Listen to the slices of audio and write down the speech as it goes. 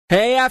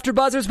Hey,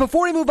 AfterBuzzers,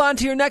 before we move on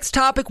to your next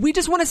topic, we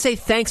just want to say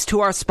thanks to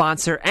our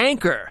sponsor,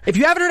 Anchor. If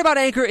you haven't heard about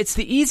Anchor, it's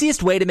the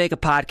easiest way to make a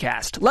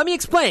podcast. Let me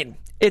explain.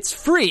 It's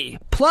free.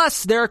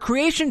 Plus, there are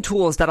creation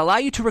tools that allow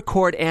you to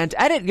record and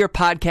edit your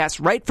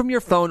podcast right from your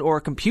phone or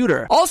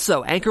computer.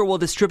 Also, Anchor will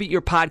distribute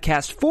your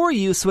podcast for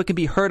you so it can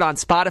be heard on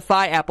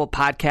Spotify, Apple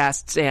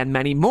Podcasts, and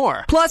many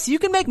more. Plus, you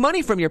can make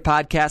money from your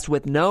podcast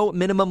with no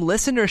minimum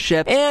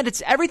listenership, and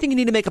it's everything you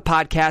need to make a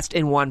podcast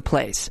in one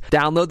place.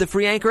 Download the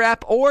free Anchor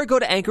app or go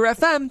to Anchor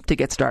FM to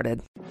get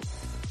started.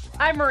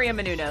 I'm Maria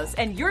Menounos,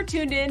 and you're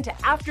tuned in to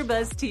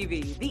AfterBuzz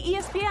TV, the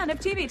ESPN of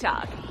TV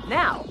talk.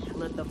 Now,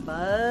 let the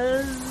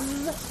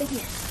buzz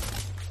begin.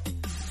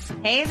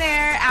 Hey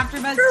there,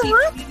 AfterBuzz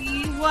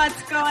TV.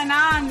 What's going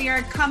on? We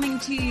are coming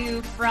to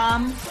you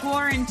from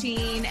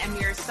quarantine, and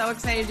we are so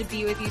excited to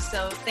be with you.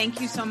 So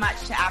thank you so much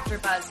to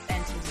AfterBuzz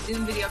and to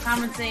Zoom video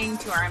conferencing,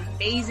 to our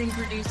amazing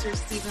producer,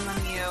 Stephen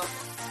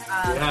Lemieux.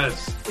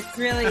 Yes. It's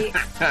really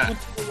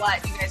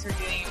what you guys are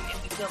doing,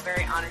 and we feel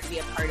very honored to be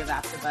a part of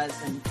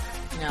AfterBuzz and,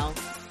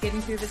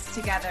 getting through this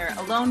together,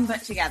 alone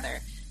but together.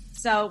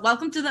 So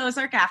welcome to the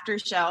Ozark After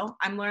Show.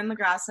 I'm Lauren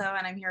Lagrasso,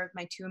 and I'm here with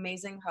my two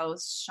amazing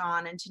hosts,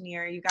 Sean and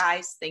Tanir. You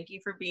guys, thank you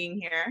for being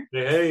here.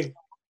 Hey.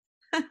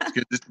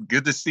 It's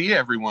good to see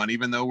everyone,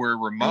 even though we're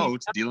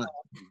remote,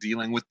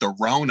 dealing with the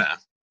Rona,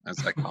 as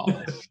I call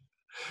it.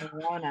 The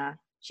Rona.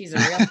 She's a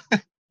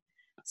real...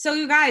 So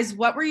you guys,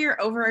 what were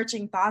your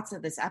overarching thoughts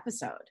of this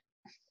episode?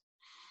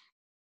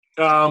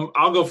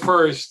 I'll go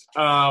first.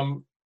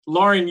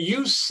 Lauren,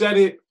 you said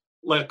it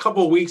like a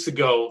couple of weeks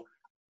ago.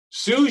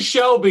 Sue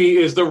Shelby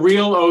is the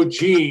real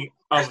OG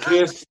of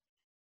this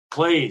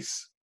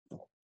place.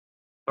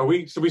 Are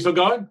we still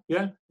going?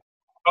 Yeah.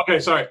 Okay.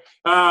 Sorry.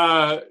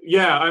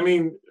 Yeah. I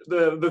mean,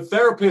 the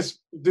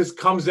therapist just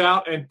comes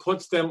out and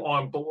puts them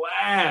on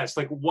blast.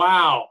 Like,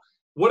 wow,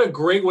 what a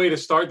great way to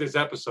start this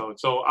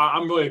episode. So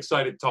I'm really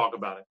excited to talk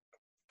about it.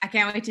 I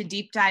can't wait to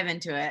deep dive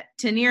into it.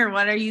 Tanir,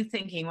 what are you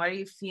thinking? What are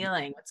you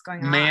feeling? What's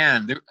going on?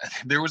 Man,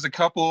 there was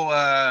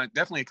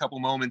definitely a couple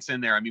moments in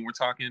there. I mean, we're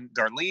talking,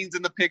 Darlene's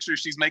in the picture.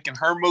 She's making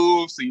her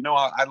move. So,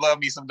 I love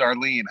me some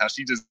Darlene, how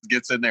she just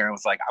gets in there and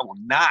was like, I will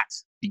not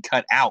be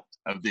cut out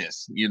of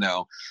this,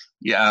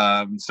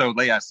 Yeah. So,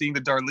 yeah, seeing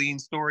the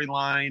Darlene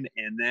storyline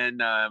and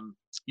then,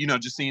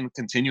 just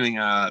continuing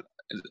to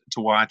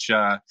watch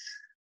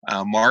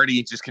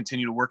Marty just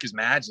continue to work his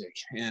magic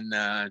and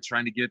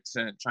trying to get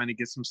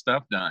some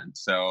stuff done.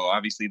 So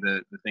obviously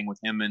the thing with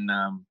him and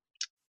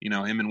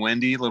him and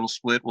Wendy, little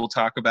split we'll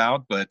talk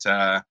about, but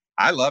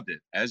I loved it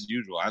as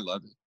usual. I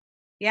loved it.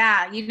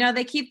 Yeah,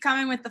 they keep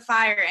coming with the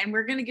fire, and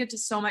we're going to get to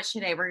so much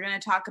today. We're going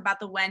to talk about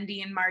the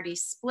Wendy and Marty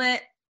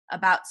split,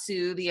 about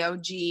Sue, the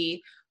OG.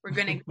 We're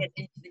going to get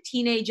into the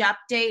teenage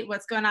update,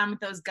 what's going on with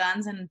those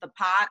guns and the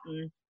pot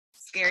and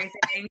scary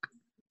things.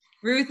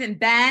 Ruth and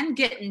Ben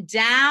getting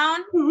down,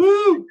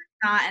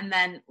 and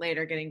then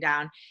later getting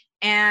down.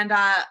 And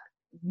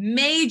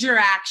major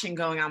action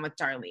going on with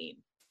Darlene.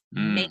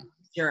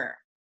 Major.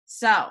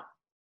 So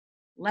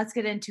let's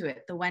get into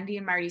it. The Wendy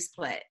and Marty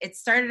split. It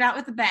started out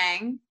with a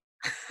bang.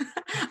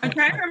 I'm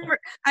trying to remember.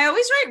 I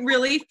always write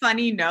really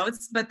funny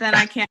notes, but then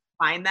I can't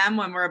find them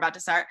when we're about to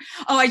start.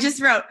 Oh, I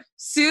just wrote,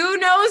 Sue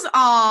knows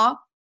all.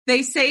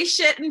 They say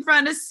shit in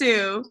front of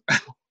Sue.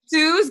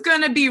 Sue's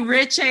going to be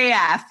rich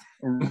AF.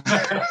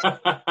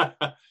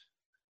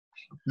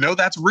 No,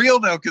 that's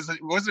real though, because it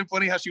wasn't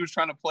funny how she was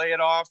trying to play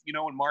it off,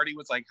 when Marty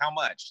was like, how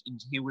much?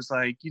 And he was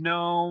like,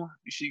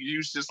 she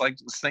was just like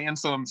saying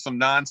some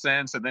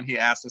nonsense, and then he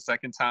asked a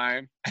second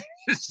time.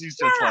 She's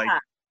just like,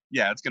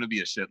 yeah, it's gonna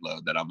be a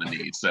shitload that I'm gonna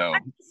need. So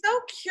I'm so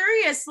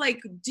curious, like,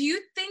 do you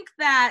think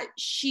that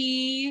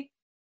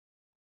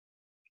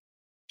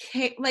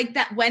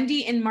that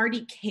Wendy and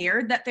Marty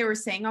cared that they were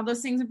saying all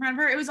those things in front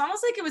of her? It was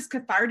almost like it was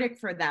cathartic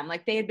for them.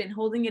 Like they had been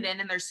holding it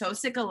in, and they're so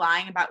sick of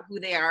lying about who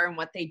they are and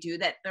what they do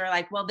that they're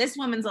like, well, this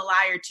woman's a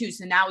liar too.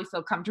 So now we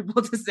feel comfortable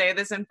to say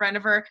this in front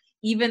of her,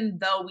 even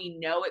though we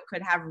know it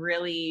could have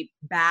really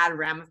bad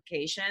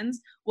ramifications.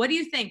 What do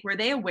you think? Were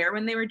they aware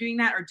when they were doing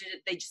that, or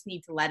did they just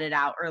need to let it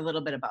out, or a little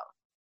bit of both?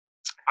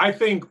 I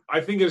think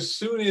as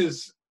soon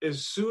as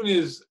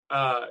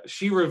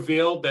she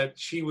revealed that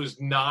she was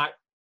not,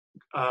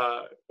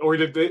 or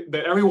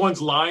that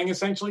everyone's lying,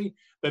 essentially,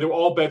 that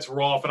all bets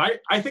were off. And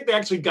I think they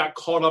actually got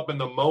caught up in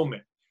the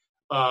moment.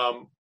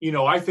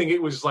 I think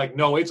it was like,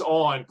 no, it's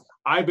on.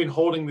 I've been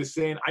holding this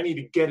in. I need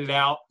to get it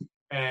out.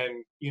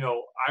 And,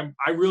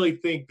 I really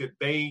think that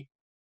they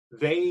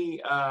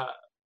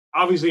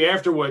obviously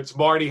afterwards,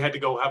 Marty had to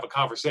go have a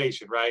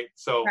conversation. Right.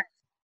 So,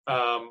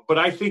 but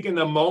I think in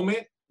the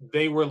moment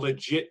they were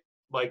legit,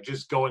 like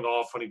just going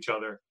off on each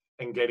other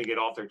and getting it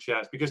off their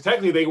chest, because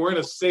technically they were in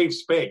a safe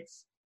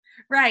space.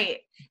 Right.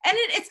 And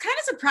it's kind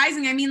of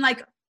surprising. I mean,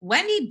 like,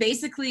 Wendy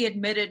basically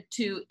admitted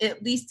to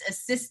at least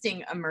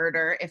assisting a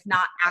murder, if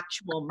not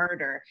actual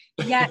murder.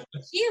 Yet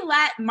she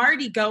let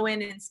Marty go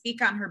in and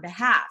speak on her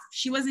behalf.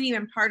 She wasn't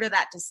even part of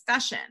that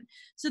discussion.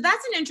 So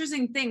that's an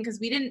interesting thing, because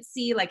we didn't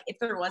see, like, if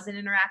there was an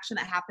interaction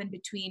that happened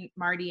between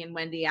Marty and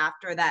Wendy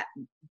after that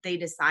they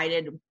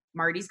decided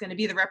Marty's going to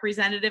be the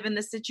representative in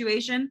this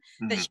situation,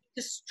 that Mhm. she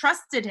just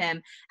trusted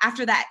him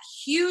after that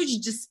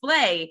huge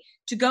display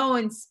to go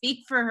and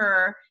speak for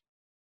her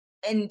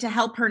and to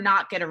help her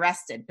not get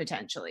arrested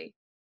potentially.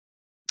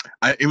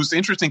 It was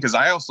interesting because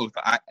I also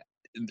thought,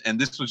 and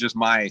this was just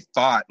my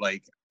thought,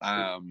 like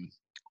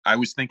I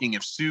was thinking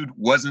if Sue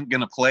wasn't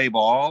going to play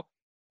ball,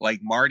 like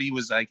Marty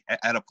was like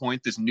at a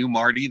point, this new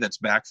Marty that's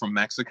back from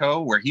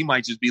Mexico, where he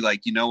might just be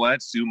like, you know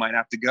what, Sue might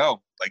have to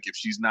go. Like if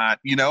she's not,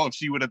 if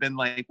she would have been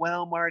like,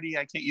 well, Marty,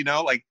 I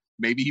can't, like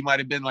maybe he might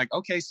have been like,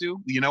 okay,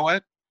 Sue, you know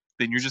what?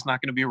 Then you're just not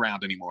going to be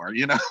around anymore.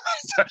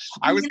 So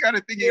I was kind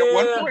of thinking at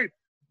one point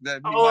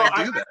that he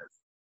might do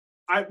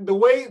that. The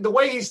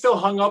way he's still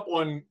hung up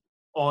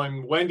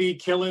on Wendy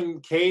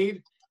killing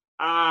Cade,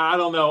 I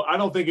don't know. I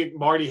don't think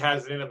Marty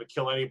has it in him to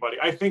kill anybody.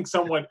 I think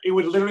it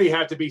would literally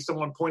have to be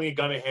someone pointing a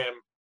gun at him,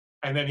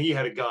 and then he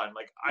had a gun.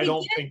 Like I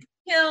don't think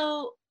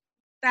kill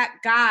that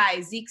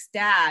guy, Zeke's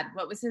dad.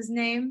 What was his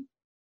name?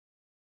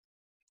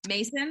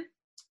 Mason.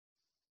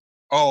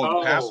 Oh,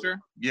 the pastor.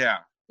 Yeah.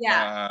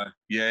 Yeah.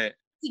 Yeah.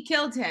 He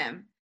killed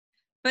him,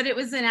 but it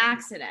was an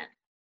accident.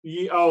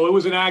 It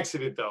was an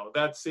accident though.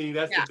 That's the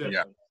difference.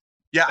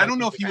 Yeah, I don't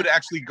know if he would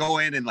actually go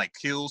in and like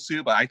kill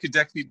Sue, but I could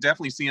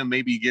definitely see him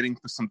maybe getting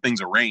some things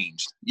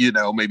arranged,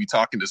 maybe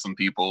talking to some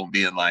people,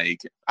 being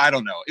like, I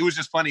don't know. It was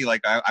just funny.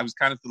 Like I was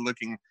kind of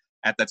looking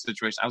at that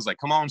situation. I was like,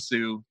 come on,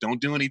 Sue, don't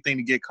do anything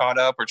to get caught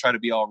up or try to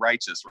be all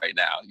righteous right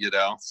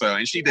now, So,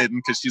 and she didn't,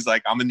 because she's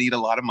like, I'm gonna need a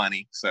lot of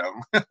money. So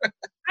I don't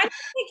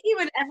think he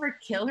would ever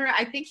kill her.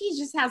 I think he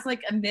just has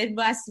like a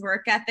Midwest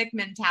work ethic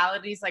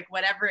mentality. He's like,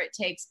 whatever it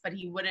takes, but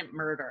he wouldn't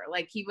murder.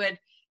 Like he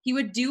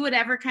would do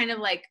whatever kind of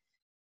like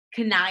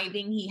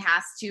conniving he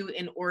has to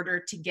in order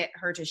to get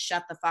her to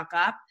shut the fuck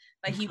up,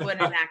 but he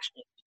wouldn't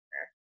actually shoot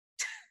her.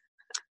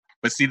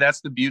 But see,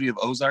 that's the beauty of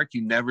Ozark.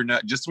 You never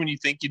know. Just when you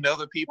think you know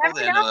the people,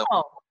 then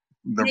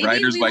the Maybe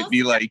writers might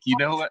be like, you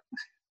know what?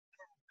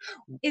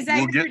 Is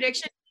that your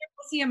prediction?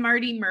 We'll see a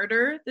Marty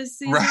murder this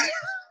season? Right.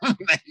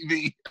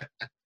 Maybe.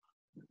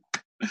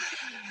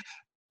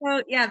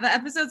 So yeah, the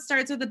episode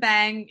starts with a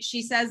bang.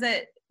 She says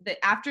that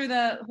after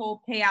the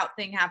whole payout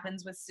thing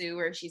happens with Sue,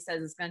 where she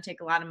says it's going to take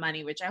a lot of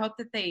money, which I hope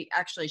that they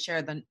actually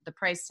share the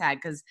price tag,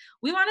 because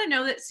we want to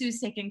know that Sue's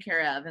taken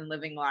care of and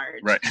living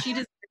large. Right. She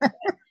just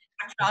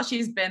after all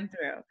she's been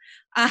through.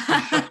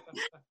 But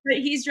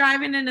he's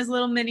driving in his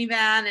little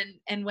minivan,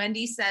 and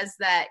Wendy says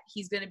that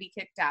he's going to be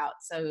kicked out.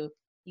 So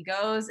he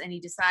goes and he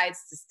decides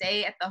to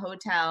stay at the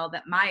hotel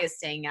that Maya's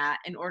staying at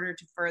in order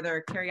to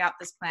further carry out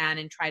this plan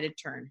and try to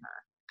turn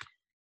her.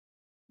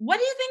 What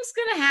do you think's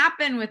going to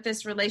happen with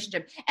this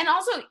relationship? And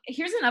also,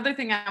 here's another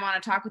thing I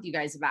want to talk with you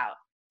guys about.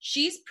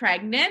 She's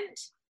pregnant.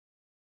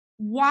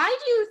 Why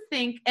do you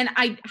think, and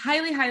I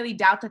highly, highly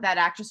doubt that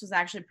actress was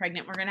actually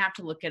pregnant. We're going to have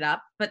to look it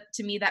up. But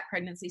to me, that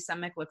pregnancy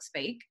stomach looks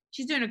fake.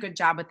 She's doing a good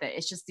job with it.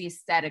 It's just the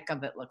aesthetic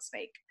of it looks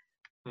fake.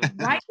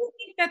 Why do you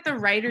think that the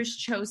writers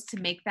chose to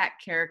make that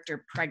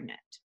character pregnant?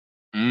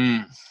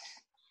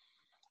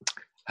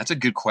 That's a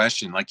good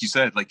question. Like you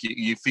said, like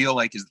you feel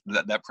like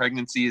that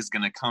pregnancy is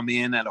going to come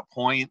in at a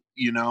point,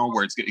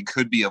 where it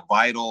could be a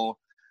vital,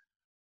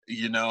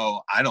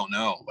 I don't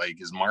know. Like,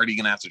 is Marty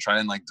going to have to try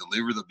and like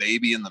deliver the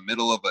baby in the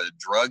middle of a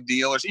drug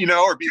deal or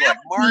be like,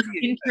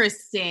 Marty,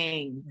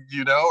 interesting,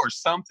 or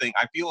something.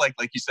 I feel like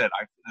you said,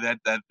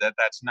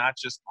 that's not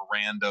just a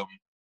random,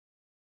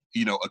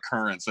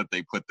 occurrence that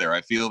they put there.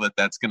 I feel that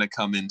that's going to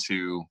come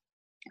into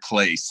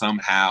play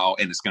somehow,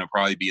 and it's going to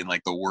probably be in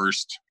like the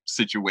worst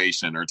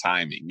situation or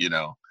timing,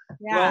 Yeah.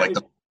 Well, like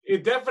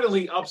it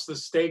definitely ups the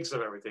stakes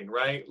of everything,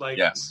 right? Like,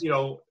 yes.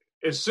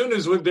 As soon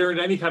as they're in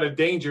any kind of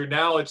danger,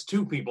 now it's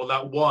two people,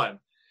 not one.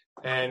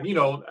 And,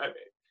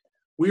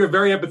 we are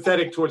very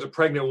empathetic towards a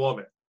pregnant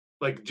woman,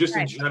 like just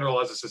in general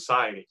as a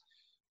society.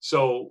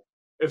 So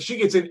if she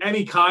gets in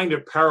any kind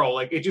of peril,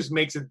 like it just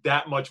makes it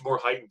that much more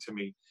heightened to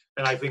me.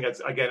 And I think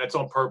that's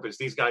on purpose.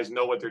 These guys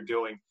know what they're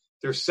doing.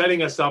 They're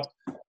setting us up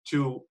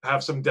to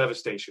have some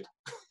devastation.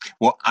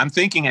 Well, I'm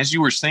thinking as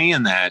you were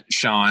saying that,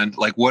 Sean,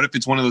 like what if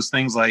it's one of those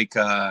things like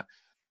the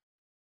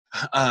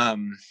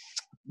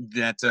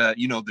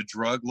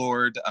drug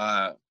lord,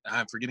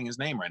 I'm forgetting his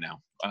name right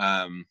now.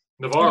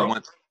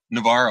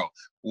 Navarro.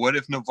 What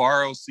if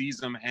Navarro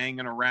sees him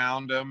hanging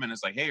around him and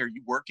is like, hey, are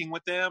you working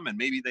with them? And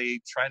maybe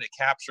they try to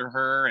capture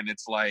her, and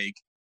it's like,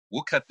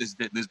 we'll cut this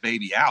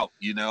baby out,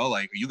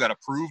 like you got to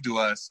prove to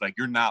us like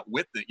you're not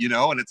with it,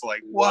 and it's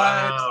like, what?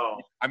 Wow.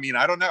 I mean,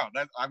 I don't know.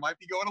 I might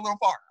be going a little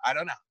far. I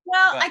don't know.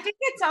 Well, I think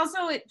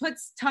it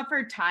puts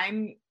tougher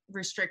time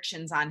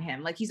restrictions on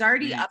him. Like he's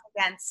already up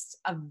against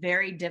a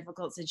very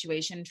difficult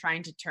situation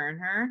trying to turn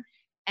her.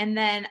 And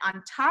then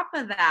on top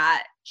of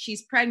that,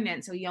 she's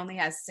pregnant. So he only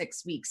has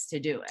 6 weeks to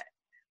do it.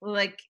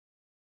 Like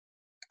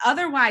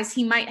otherwise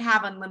he might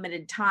have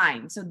unlimited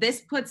time. So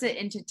this puts it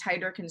into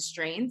tighter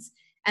constraints.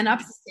 and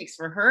ups the stakes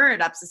for her.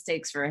 It ups the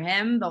stakes for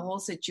him, the whole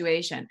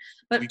situation.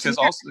 But because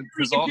to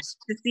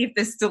see if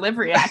this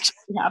delivery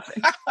actually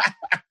happens.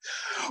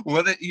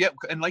 Well, yeah,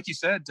 and like you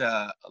said,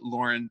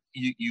 Lauren,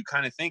 you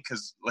kind of think,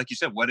 because like you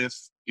said, what if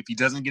he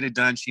doesn't get it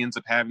done, she ends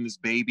up having this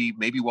baby,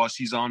 maybe while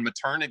she's on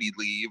maternity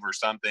leave or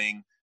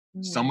something,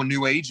 someone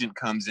new agent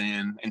comes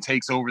in and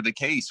takes over the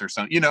case or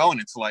something,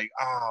 and it's like,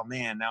 oh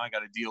man, now I got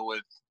to deal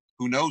with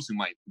who knows who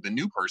the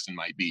new person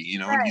might be,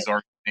 Right. And he's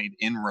already made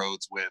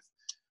inroads with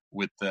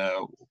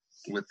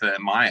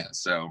Maya,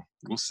 so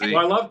we'll see.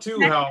 Well,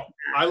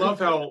 I love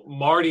how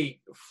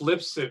Marty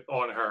flips it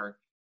on her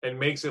and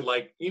makes it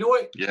like, you know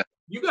what? Yeah.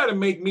 You got to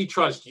make me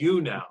trust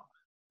you now.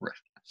 Right.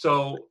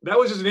 So that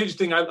was just an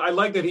interesting. I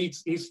like that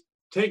he's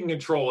taking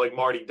control like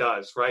Marty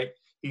does. Right.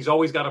 He's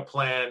always got a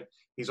plan.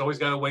 He's always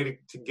got a way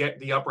to get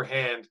the upper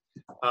hand.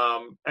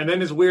 And then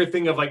this weird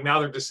thing of like now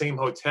they're at the same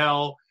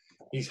hotel.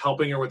 He's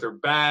helping her with her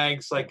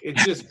bags. Like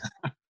it's just,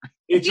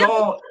 it's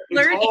all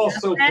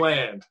so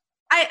planned.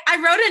 I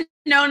wrote a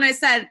note and I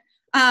said,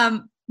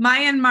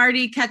 Maya and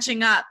Marty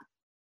catching up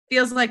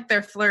feels like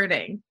they're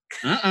flirting.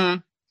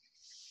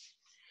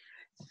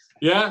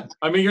 Yeah,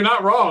 I mean, you're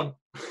not wrong.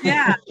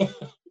 Yeah.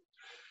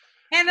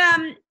 And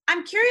I'm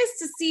curious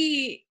to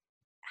see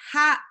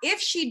if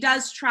she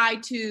does try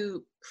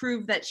to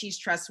prove that she's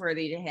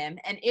trustworthy to him,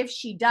 and if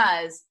she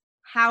does,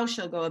 how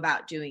she'll go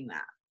about doing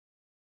that.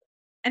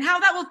 And how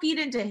that will feed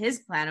into his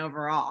plan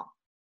overall.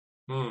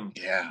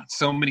 Yeah,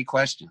 so many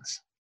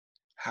questions.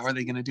 How are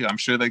they going to do? I'm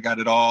sure they got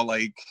it all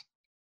like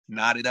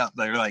knotted up.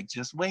 They're like,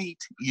 just wait,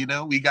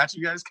 we got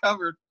you guys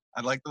covered.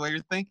 I like the way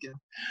you're thinking.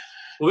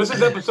 Well, this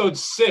is episode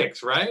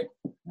 6, right?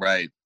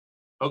 Right.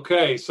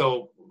 Okay,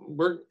 so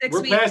we're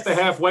past the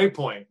halfway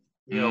point.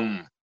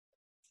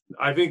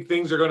 I think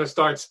things are going to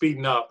start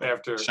speeding up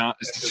after.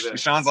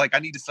 Sean's like, I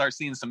need to start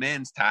seeing some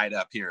ends tied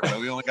up here, but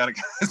we only got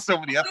so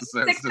many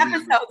episodes. 6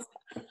 episodes.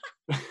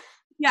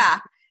 Yeah,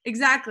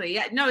 exactly.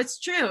 Yeah, no, it's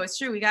true. It's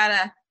true.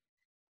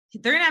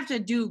 They're gonna have to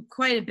do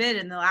quite a bit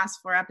in the last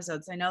 4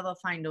 episodes. I know they'll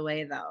find a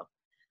way though.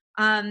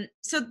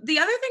 So the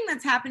other thing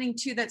that's happening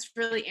too that's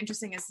really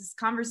interesting is this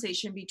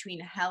conversation between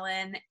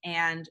Helen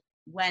and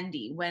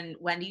Wendy, when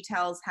Wendy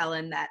tells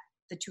Helen that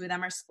the two of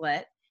them are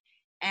split,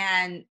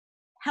 and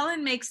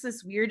Helen makes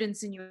this weird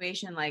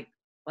insinuation like,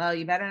 well,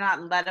 you better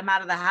not let him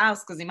out of the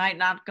house because he might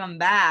not come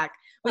back,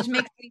 which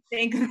makes me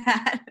think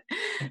that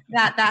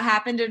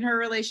happened in her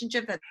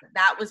relationship,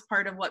 that was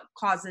part of what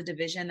caused the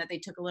division, that they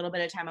took a little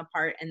bit of time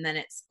apart and then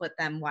it split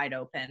them wide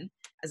open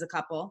as a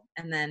couple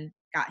and then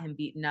got him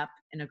beaten up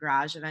in a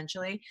garage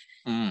eventually.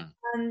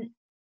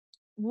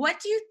 What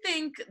do you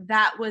think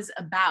that was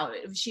about?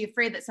 Was she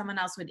afraid that someone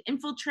else would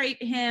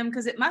infiltrate him?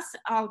 Because it must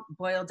all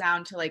boil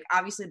down to like,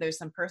 obviously there's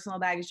some personal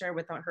baggage there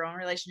with her own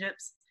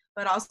relationships,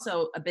 but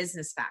also a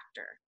business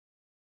factor.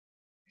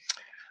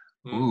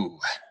 Ooh.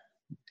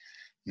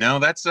 No,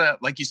 that's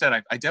like you said,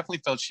 I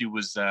definitely felt she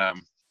was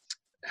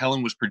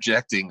Helen was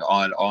projecting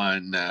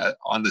on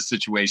the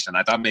situation.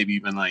 I thought maybe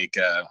even like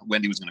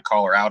Wendy was going to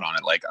call her out on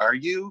it. Like, are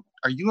you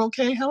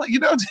okay, Helen?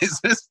 Is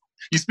this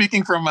you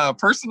speaking from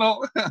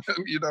personal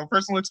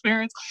personal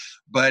experience?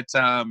 But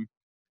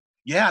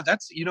yeah,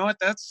 that's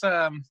that's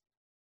I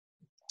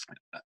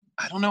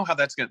don't know how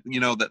that's gonna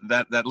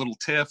that little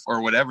tiff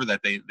or whatever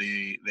that they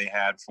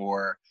had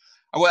for.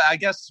 Well, I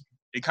guess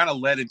it kind of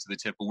led into the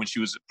tip, but when she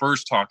was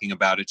first talking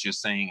about it,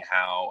 just saying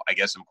how, I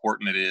guess,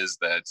 important it is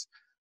that,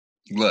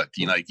 look,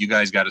 like you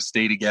guys got to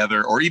stay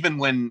together. Or even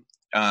when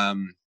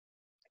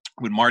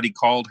Marty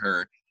called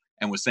her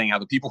and was saying how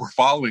the people were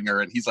following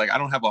her and he's like, I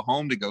don't have a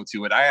home to go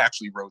to. And I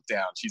actually wrote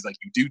down, she's like,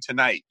 you do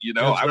tonight,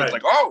 I was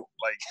like, oh,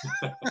 like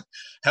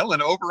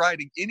Helen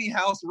overriding any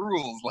house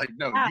rules. Like,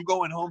 no, you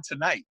going home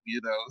tonight,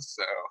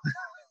 so.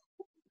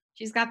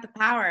 She's got the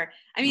power.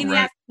 I mean,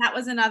 right. Yes, that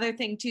was another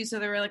thing too. So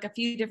there were like a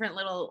few different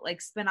little like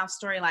spin-off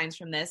storylines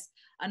from this.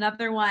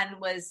 Another one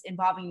was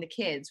involving the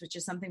kids, which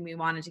is something we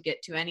wanted to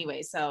get to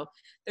anyway. So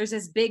there's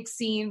this big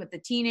scene with the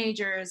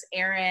teenagers.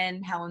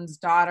 Erin, Helen's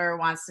daughter,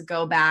 wants to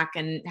go back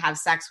and have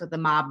sex with the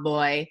mob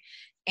boy.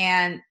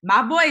 And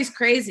mob boy is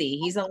crazy.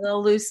 He's a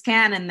little loose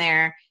cannon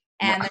there.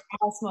 And they're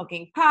all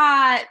smoking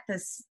pot.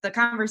 The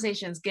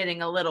conversation's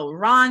getting a little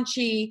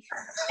raunchy.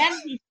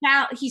 And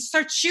he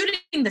starts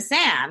shooting the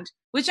sand,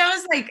 which I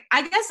was like,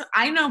 I guess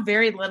I know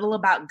very little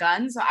about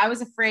guns. So I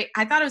was afraid.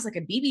 I thought it was like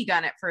a BB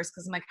gun at first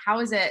because I'm like, how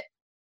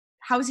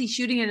is he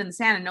shooting it in the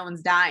sand and no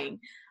one's dying?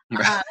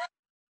 Right.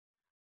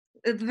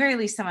 At the very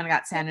least, someone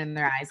got sand in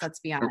their eyes. Let's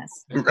be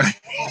honest. Right.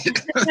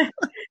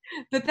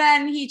 But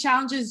then he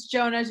challenges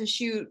Jonah to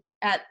shoot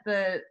at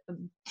the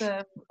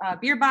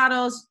beer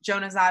bottles.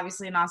 Jonah's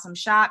obviously an awesome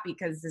shot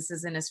because this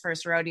isn't his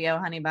first rodeo,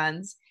 honey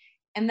buns.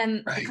 And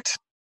then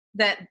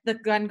the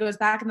gun goes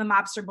back in the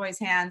mobster boy's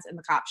hands and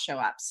the cops show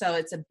up. So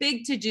it's a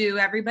big to-do.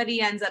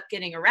 Everybody ends up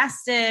getting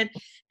arrested.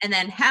 And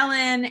then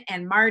Helen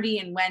and Marty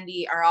and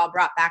Wendy are all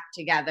brought back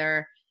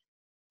together.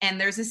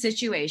 And there's a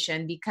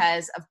situation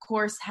because, of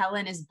course,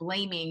 Helen is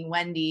blaming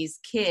Wendy's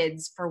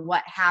kids for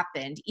what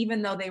happened,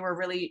 even though they were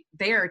really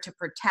there to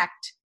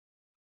protect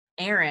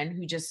Erin,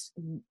 who just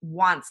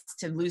wants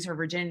to lose her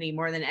virginity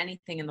more than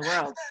anything in the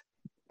world.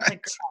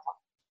 Like, girl,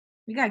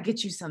 we got to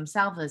get you some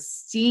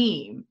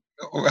self-esteem.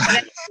 But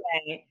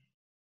anyway,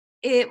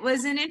 it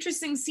was an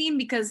interesting scene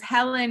because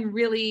Helen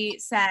really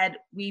said,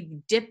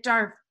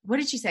 what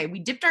did she say? We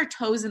dipped our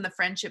toes in the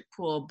friendship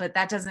pool, but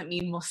that doesn't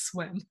mean we'll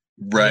swim.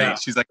 Right. Yeah.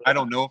 She's like, I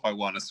don't know if I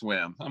want to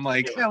swim. I'm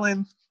like,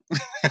 Helen.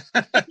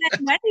 And then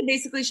Wendy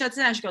basically shuts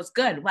it down. She goes,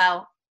 good.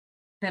 Well,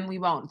 then we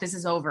won't. This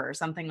is over, or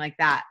something like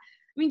that.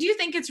 I mean, do you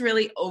think it's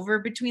really over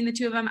between the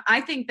two of them?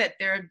 I think that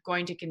they're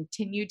going to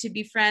continue to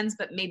be friends,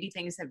 but maybe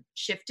things have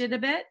shifted a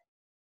bit.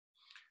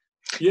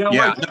 Yeah.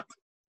 Yeah.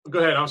 Go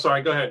ahead. I'm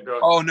sorry. Go ahead.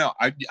 Oh, no.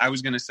 I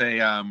was going to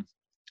say, I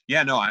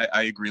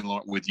agree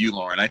with you,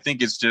 Lauren. I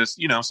think it's just,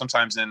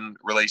 sometimes in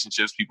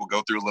relationships, people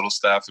go through a little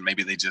stuff and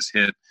maybe they just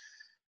hit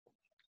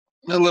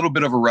a little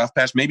bit of a rough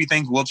patch. Maybe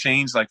things will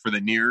change like for the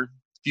near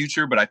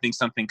future, but I think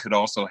something could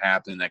also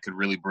happen that could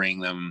really bring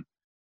them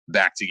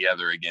back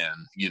together again,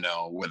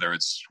 whether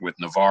it's with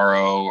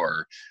Navarro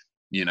or,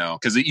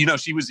 because,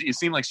 it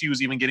seemed like she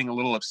was even getting a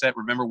little upset.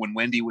 Remember when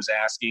Wendy was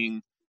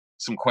asking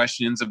some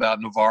questions about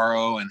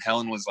Navarro and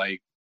Helen was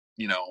like,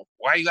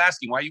 why are you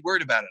asking? Why are you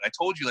worried about it? I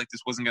told you like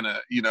this wasn't going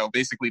to,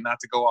 basically not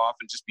to go off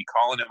and just be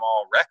calling him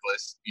all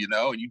reckless,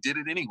 and you did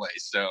it anyway.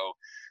 So,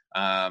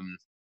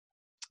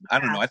 I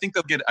don't know. I think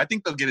they'll get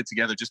it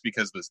together just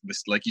because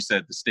this, like you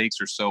said, the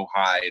stakes are so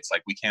high. It's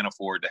like, we can't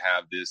afford to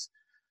have this,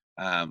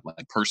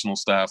 like personal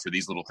stuff or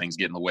these little things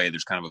get in the way.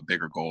 There's kind of a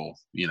bigger goal,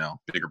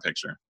 bigger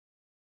picture.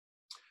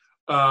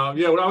 What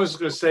I was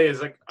going to say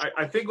is like,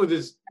 I think what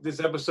this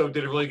episode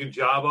did a really good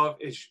job of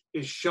is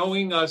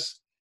showing us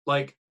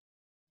like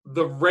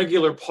the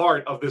regular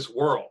part of this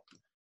world,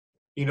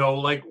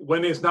 like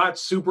when it's not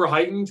super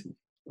heightened,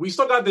 we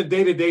still got the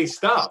day-to-day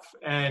stuff,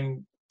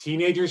 and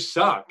teenagers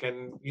suck,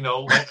 and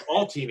like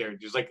all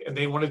teenagers, like, and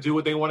they want to do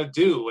what they want to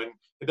do, and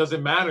it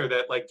doesn't matter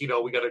that like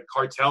we got a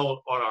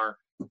cartel on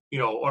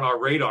our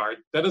radar.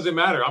 That doesn't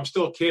matter. I'm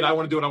still a kid. I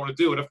want to do what I want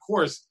to do. And of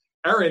course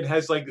Erin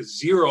has like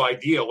zero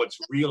idea what's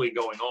really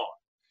going on,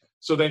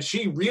 so then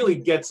she really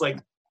gets like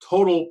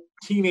total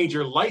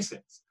teenager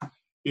license,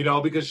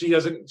 because she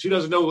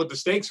doesn't know what the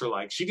stakes are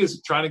like. She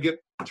just trying to get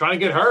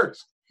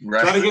hers,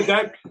 right. Trying to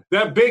get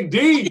that big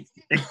D.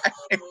 I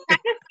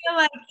feel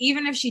like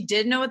even if she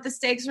did know what the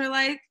stakes were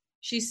like,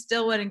 she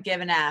still wouldn't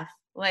give an F.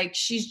 Like,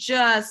 she's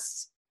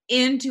just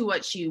into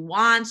what she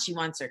wants. She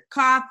wants her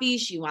coffee.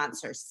 She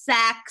wants her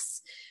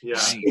sex. Yeah.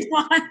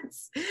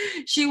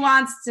 She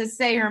wants to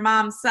say her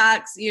mom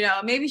sucks.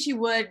 Maybe she'd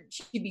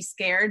be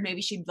scared.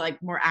 Maybe she'd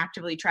like more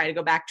actively try to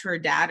go back to her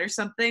dad or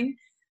something.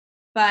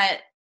 But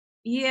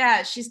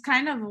yeah, she's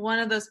kind of one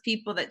of those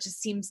people that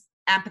just seems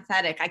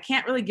empathetic. I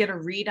can't really get a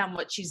read on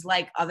what she's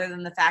like other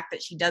than the fact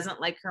that she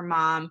doesn't like her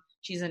mom.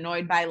 She's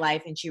annoyed by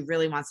life and she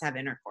really wants to have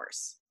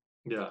intercourse.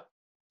 Yeah.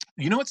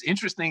 What's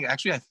interesting?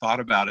 Actually, I thought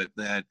about it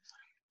that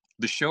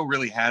the show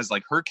really has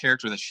like her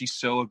character that she's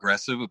so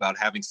aggressive about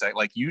having sex.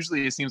 Like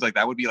usually it seems like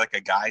that would be like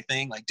a guy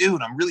thing. Like,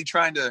 dude, I'm really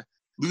trying to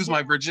lose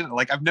my virginity.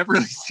 Like I've never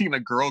really seen a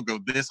girl go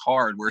this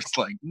hard where it's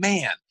like,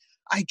 man,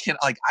 I can't,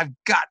 like, I've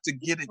got to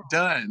get it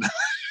done.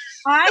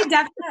 I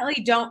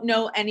definitely don't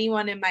know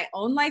anyone in my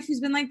own life who's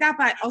been like that,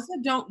 but I also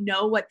don't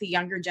know what the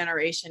younger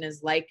generation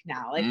is like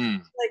now. Like,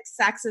 like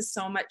sex is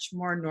so much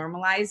more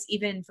normalized,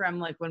 even from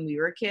like when we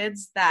were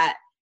kids, that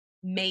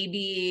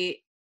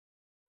maybe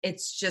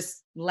it's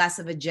just less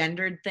of a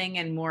gendered thing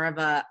and more of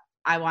a,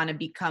 I want to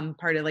become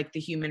part of like the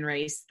human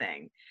race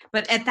thing.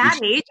 But at that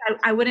age,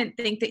 I wouldn't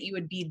think that you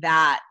would be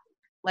that,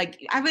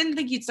 like, I wouldn't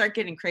think you'd start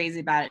getting crazy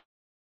about it.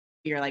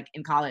 You're like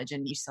in college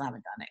and you still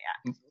haven't done it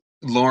yet.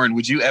 Lauren,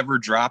 would you ever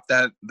drop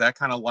that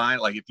kind of line?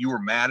 Like if you were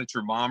mad at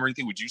your mom or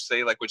anything, would you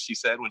say like what she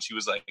said when she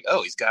was like,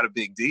 oh, he's got a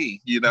big D,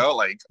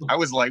 like I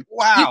was like,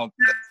 wow.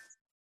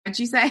 What'd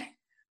you say?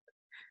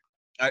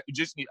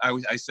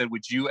 I said,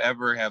 would you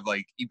ever have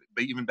like,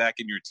 even back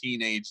in your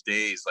teenage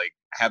days, like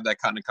have that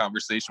kind of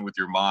conversation with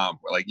your mom,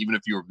 or like even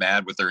if you were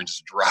mad with her and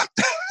just drop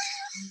that?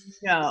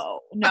 No.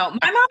 My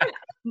mom,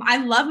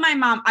 I love my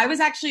mom. I was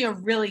actually a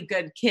really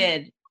good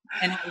kid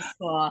in high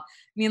school. I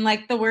mean,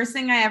 like the worst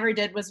thing I ever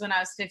did was when I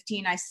was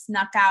 15, I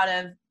snuck out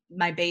of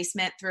my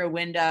basement through a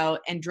window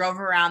and drove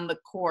around the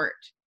court.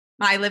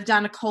 I lived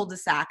on a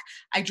cul-de-sac.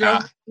 I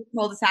drove the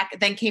cul-de-sac,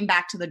 then came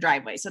back to the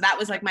driveway. So that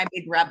was like my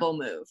big rebel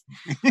move.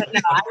 But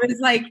no,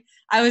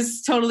 I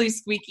was totally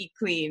squeaky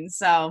clean.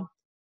 So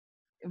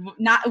it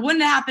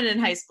wouldn't have happened in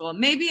high school.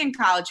 Maybe in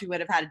college we would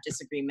have had a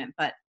disagreement,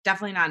 but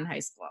definitely not in high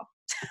school.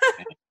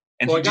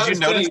 And well, did you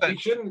notice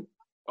that?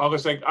 I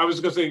was going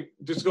to say,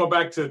 just go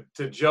back to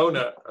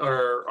Jonah,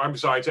 or I'm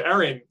sorry, to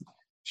Erin.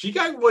 She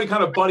got really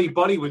kind of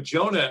buddy with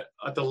Jonah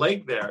at the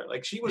lake there.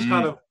 Like she was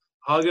kind of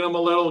hugging him a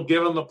little,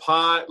 giving him the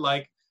pot.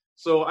 Like,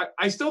 so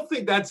I still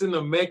think that's in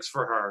the mix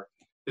for her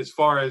as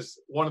far as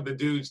one of the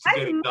dudes to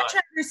get it done. I'd much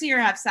rather see her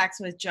have sex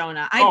with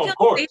Jonah. I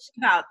feel safe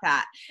about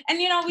that. And,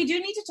 we do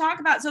need to talk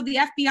about, so the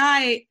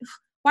FBI,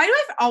 why do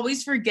I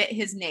always forget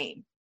his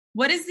name?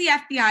 What is the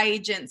FBI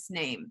agent's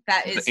name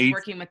that is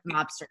working with the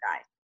mobster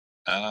guy?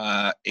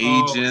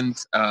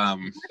 Agent. Said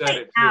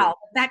it too. Al,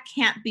 that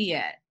can't be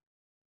it.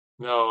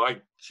 No,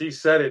 she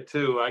said it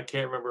too. I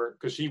can't remember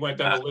because she went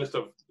down the list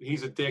of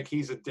he's a dick.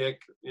 You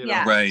know.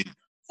 Yeah. Right.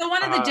 So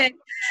one of the dicks.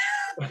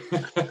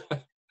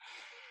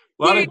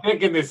 A lot of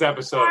dick in this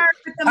episode.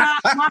 With the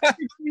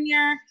Monster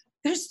Jr.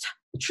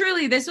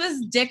 Truly, this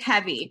was dick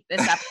heavy,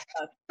 this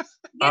episode.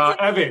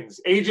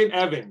 Agent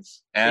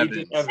Evans.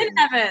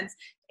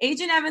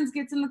 Agent Evans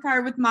gets in the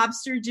car with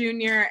Mobster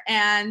Jr.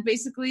 and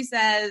basically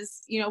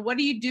says, what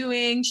are you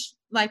doing?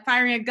 Like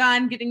firing a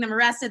gun, getting them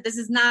arrested. This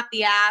is not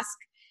the ask.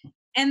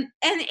 And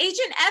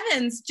Agent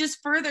Evans just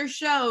further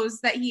shows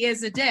that he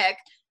is a dick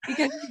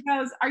because he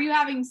goes, are you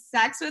having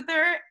sex with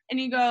her? And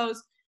he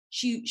goes,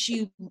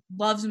 she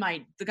loves the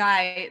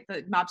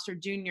Mobster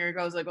Jr.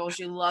 goes like, oh,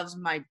 she loves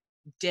my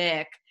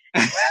dick.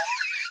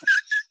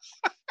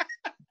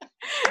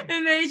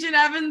 And Agent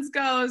Evans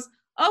goes,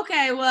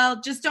 okay,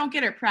 well, just don't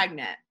get her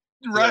pregnant.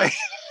 Right.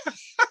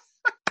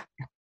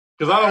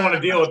 Because I don't want to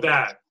deal with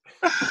that.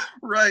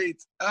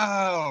 Right.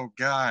 Oh,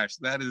 gosh.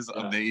 That is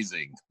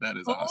amazing. That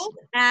is awesome.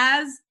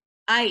 As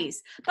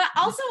ice. But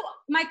also,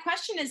 my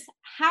question is,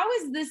 how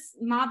is this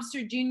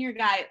Mobster Jr.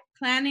 guy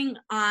planning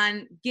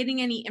on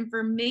getting any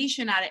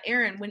information out of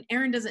Aaron when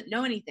Aaron doesn't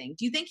know anything?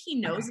 Do you think he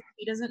knows if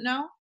he doesn't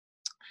know?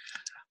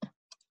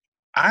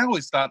 I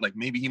always thought like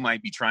maybe he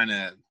might be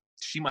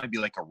she might be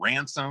like a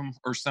ransom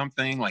or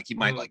something. Like he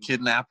might like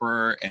kidnap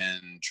her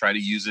and try to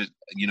use it,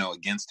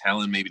 against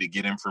Helen, maybe to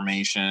get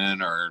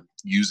information or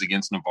use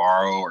against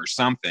Navarro or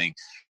something.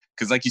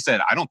 Because like you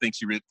said, I don't think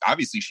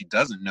obviously she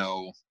doesn't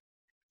know,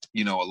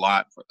 a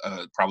lot,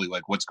 probably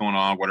like what's going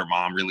on, what her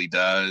mom really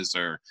does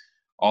or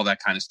all that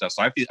kind of stuff.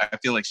 So I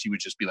feel like she would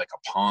just be like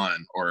a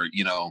pawn or,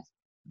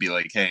 be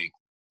like, hey,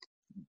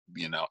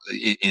 in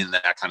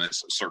that kind of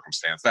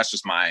circumstance. That's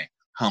just my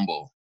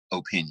humble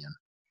opinion.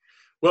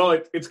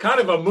 Well, it's kind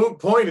of a moot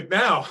point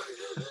now.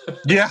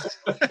 Yeah.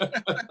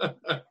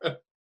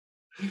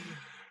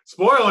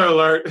 Spoiler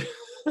alert.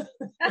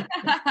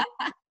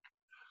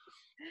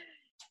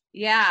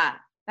 Yeah,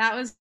 that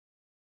was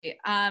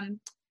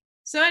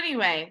so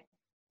anyway,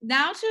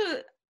 now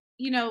to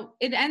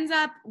it ends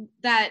up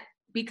that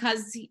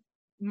because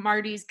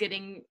Marty's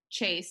getting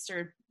chased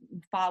or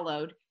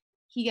followed,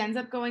 he ends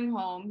up going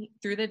home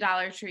through the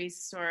Dollar Tree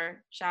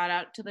store. Shout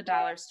out to the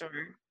dollar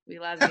store. We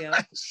love you.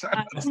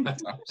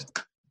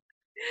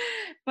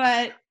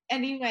 But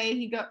anyway,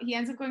 he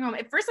ends up going home.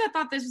 At first I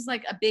thought this was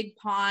like a big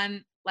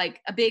pawn, like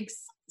a big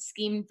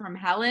scheme from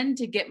Helen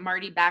to get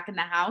Marty back in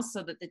the house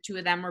so that the two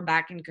of them were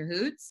back in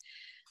cahoots.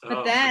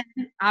 But then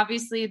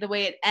obviously the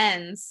way it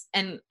ends,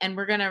 and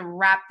we're going to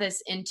wrap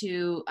this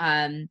into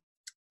the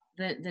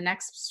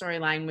next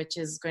storyline, which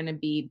is going to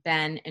be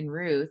Ben and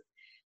Ruth.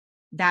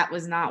 That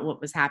was not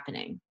what was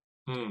happening.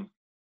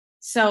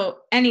 So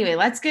anyway,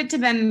 let's get to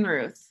Ben and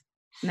Ruth.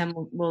 And then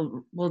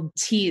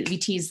we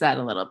tease that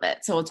a little bit.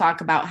 So we'll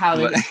talk about how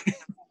Ben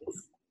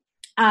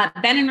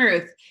and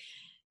Ruth.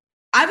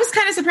 I was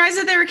kind of surprised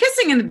that they were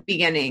kissing in the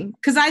beginning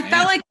because I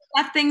felt like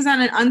they left things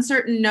on an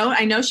uncertain note.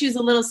 I know she was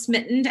a little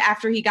smitten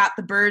after he got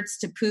the birds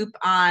to poop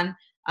on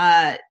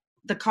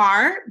the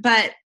car,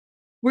 but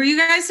were you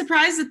guys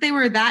surprised that they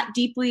were that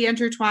deeply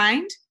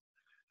intertwined?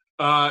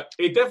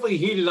 It definitely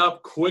heated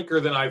up quicker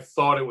than I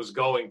thought it was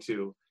going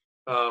to.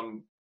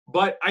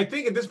 But I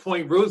think at this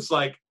point, Ruth's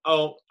like,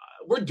 oh,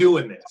 we're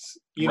doing this,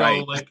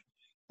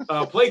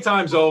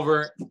 playtime's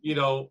over,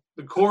 the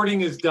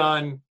courting is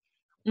done.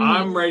 Mm-hmm.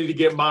 I'm ready to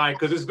get mine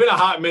because it's been a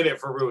hot minute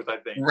for Ruth, I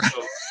think.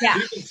 So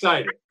she's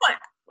excited.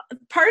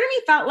 Part of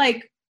me felt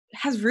like,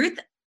 has Ruth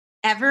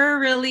ever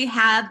really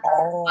had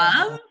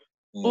love?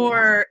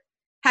 Or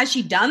has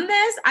she done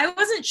this? I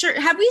wasn't sure.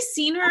 Have we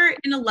seen her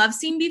in a love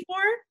scene before?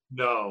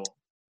 No.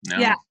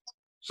 Yeah.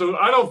 So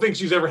I don't think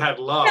she's ever had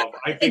love.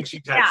 I think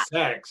she's had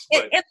sex.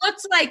 But it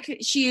looks like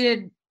she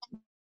had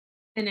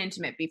been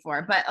intimate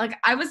before, but like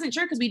I wasn't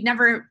sure because we'd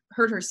never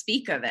heard her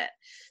speak of it.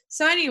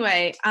 So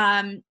anyway,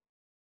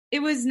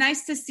 it was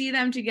nice to see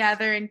them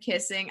together and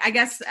kissing. I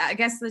guess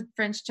the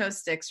French toast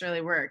sticks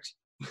really worked.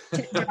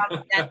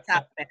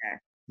 Out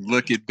there.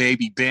 Look at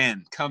baby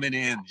Ben coming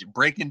in,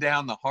 breaking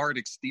down the hard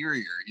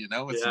exterior,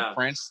 with some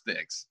French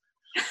sticks.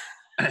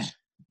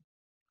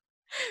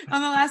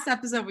 On the last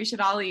episode, we should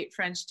all eat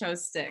French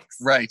toast sticks.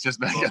 Right, just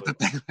not get the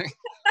thing.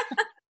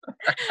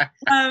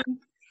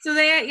 So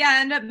they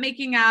end up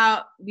making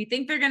out. We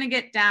think they're going to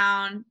get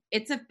down.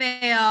 It's a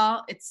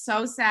fail. It's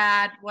so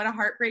sad. What a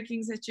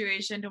heartbreaking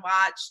situation to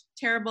watch.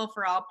 Terrible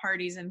for all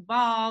parties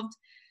involved.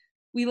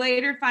 We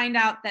later find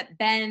out that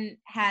Ben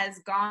has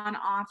gone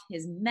off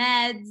his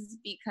meds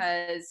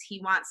because he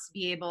wants to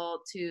be able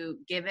to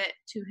give it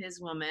to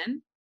his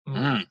woman.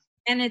 Mm.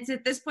 And it's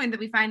at this point that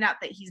we find out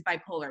that he's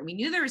bipolar. We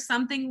knew there was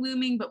something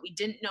looming, but we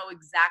didn't know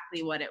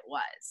exactly what it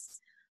was.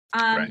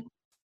 Right.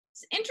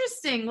 It's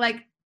interesting.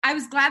 Like, I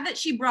was glad that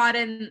she brought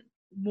in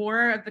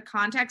more of the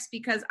context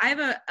because I have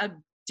a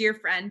dear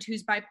friend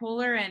who's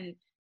bipolar and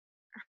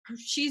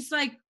she's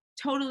like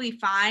totally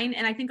fine.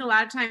 And I think a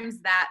lot of times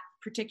that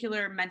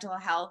particular mental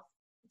health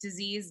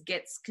disease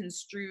gets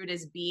construed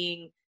as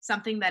being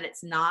something that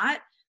it's not.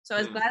 So I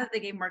was glad that they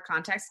gave more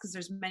context because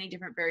there's many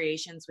different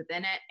variations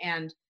within it,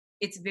 and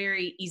it's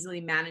very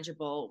easily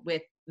manageable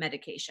with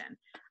medication.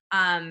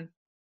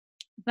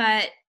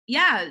 But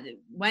yeah,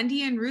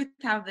 Wendy and Ruth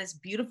have this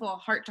beautiful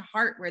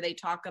heart-to-heart where they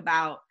talk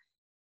about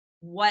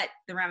what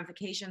the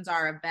ramifications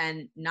are of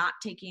Ben not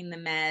taking the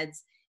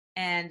meds.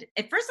 And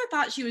at first I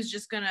thought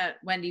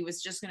Wendy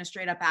was just gonna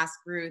straight up ask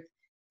Ruth,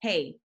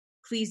 hey,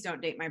 please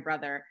don't date my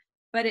brother.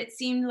 But it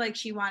seemed like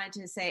she wanted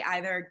to say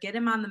either get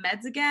him on the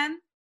meds again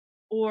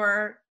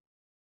or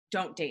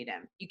don't date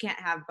him. You can't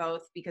have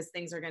both because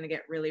things are going to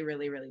get really,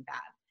 really, really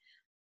bad.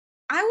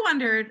 I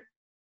wondered,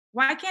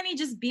 why can't he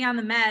just be on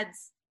the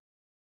meds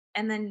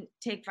and then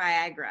take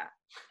Viagra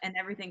and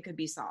everything could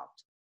be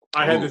solved?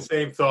 I had the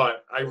same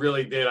thought. I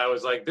really did. I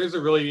was like, there's a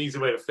really easy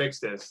way to fix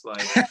this.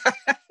 Like,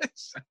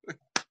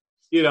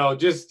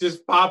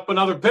 just pop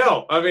another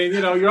pill. I mean,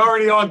 you're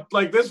already on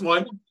like this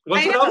one.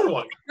 What's another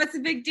one? What's the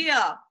big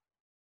deal?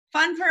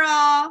 Fun for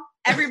all.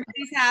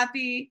 Everybody's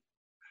happy.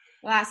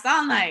 Last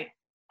all night.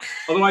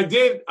 Although I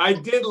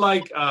did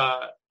like,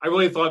 I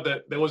really thought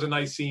that there was a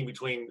nice scene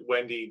between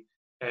Wendy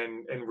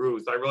and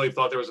Ruth. I really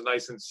thought there was a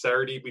nice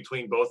sincerity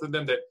between both of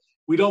them that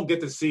we don't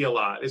get to see a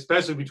lot,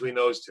 especially between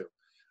those two.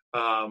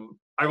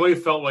 I really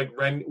felt like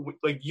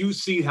you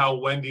see how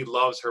Wendy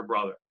loves her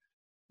brother,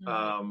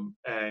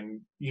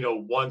 and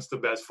wants the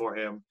best for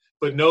him,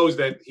 but knows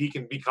that he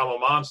can become a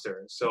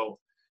monster. So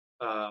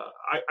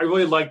I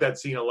really like that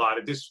scene a lot.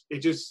 It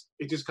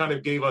just kind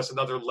of gave us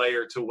another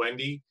layer to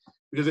Wendy,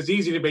 because it's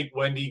easy to make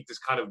Wendy this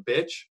kind of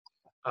bitch,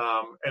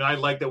 and I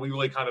like that we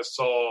really kind of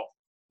saw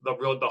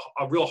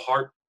a real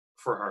heart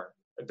for her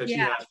that she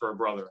has for her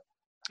brother.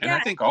 And I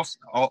think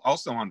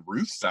also on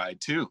Ruth's side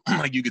too,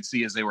 like you could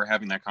see as they were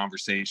having that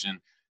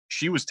conversation,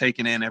 she was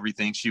taking in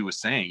everything she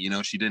was saying.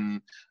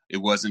 It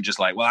wasn't just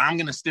like, well, I'm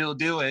going to still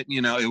do it.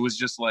 It was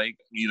just like,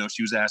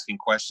 she was asking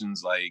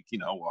questions like,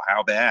 well,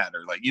 how bad?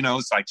 Or like,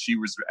 it's like she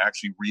was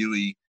actually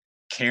really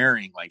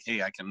caring, like,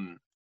 hey,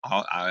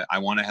 I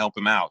want to help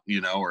him out,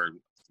 or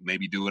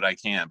maybe do what I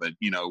can. But,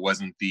 it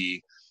wasn't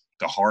the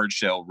hard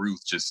shell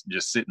Ruth just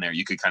sitting there.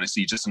 You could kind of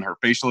see just in her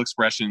facial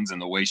expressions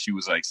and the way she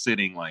was like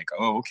sitting like,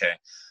 oh, okay.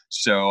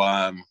 So,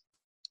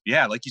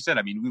 yeah, like you said,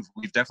 I mean,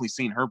 we've definitely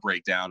seen her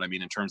break down. I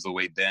mean, in terms of the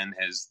way Ben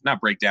has not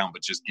break down,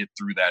 but just get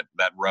through that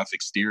rough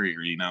exterior.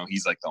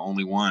 He's like the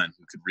only one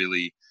who could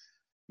really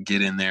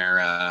get in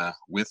there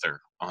with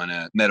her on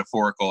a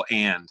metaphorical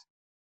and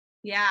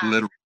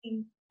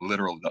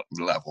literal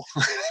level.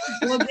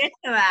 We'll get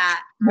to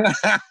that.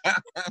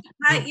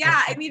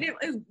 I mean,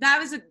 that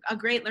was a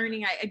great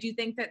learning. I do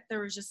think that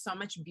there was just so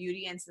much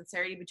beauty and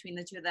sincerity between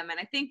the two of them. And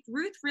I think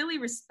Ruth really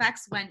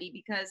respects Wendy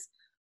because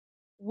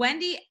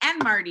Wendy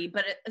and Marty,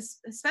 but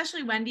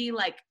especially Wendy,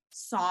 like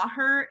saw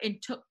her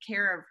and took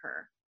care of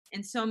her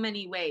in so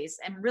many ways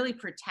and really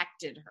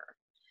protected her.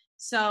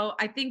 So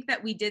I think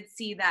that we did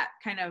see that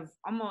kind of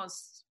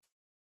almost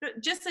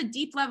just a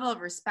deep level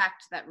of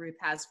respect that Ruth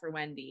has for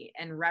Wendy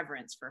and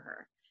reverence for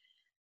her.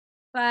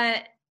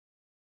 But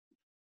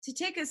to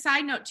take a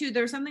side note too,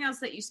 there was something else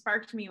that you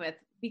sparked me with,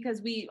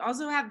 because we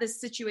also have this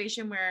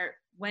situation where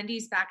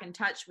Wendy's back in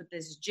touch with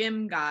this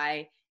gym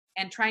guy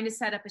and trying to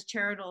set up a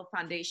charitable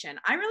foundation.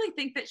 I really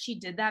think that she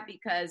did that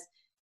because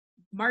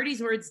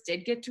Marty's words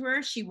did get to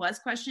her. She was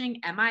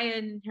questioning, am I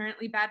an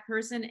inherently bad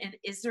person? And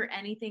is there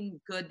anything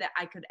good that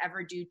I could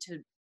ever do to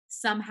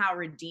somehow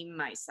redeem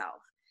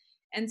myself?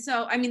 And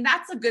so, I mean,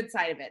 that's a good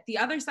side of it. The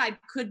other side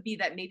could be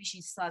that maybe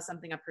she still has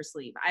something up her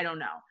sleeve. I don't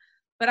know.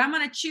 But I'm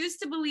going to choose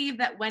to believe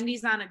that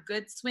Wendy's on a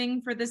good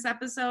swing for this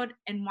episode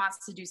and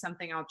wants to do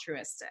something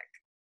altruistic.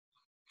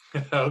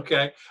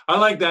 Okay. I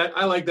like that.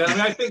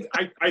 I mean,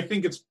 I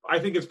think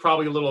it's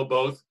probably a little of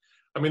both.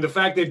 I mean, the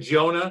fact that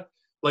Jonah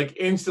like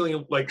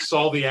instantly like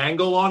saw the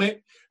angle on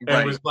it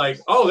and was like,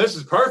 oh, this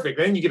is perfect.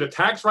 Then you get a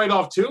tax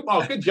write-off too.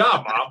 Oh, good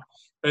job, Mom.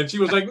 And she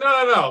was like,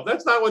 no,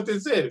 that's not what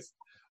this is.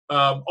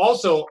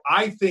 Also,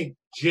 I think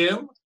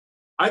Jim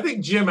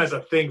has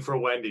a thing for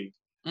Wendy.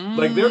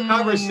 Like their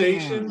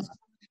conversations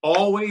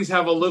always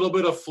have a little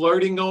bit of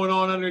flirting going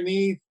on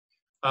underneath.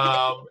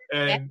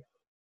 And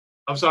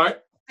I'm sorry?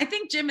 I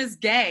think Jim is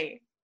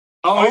gay.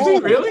 Oh, is he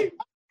really?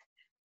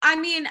 I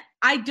mean,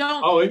 I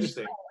don't. Oh,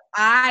 interesting.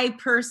 I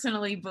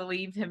personally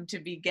believe him to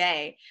be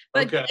gay.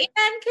 But gay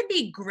men can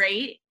be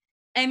great.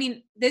 I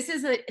mean, this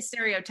is a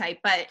stereotype,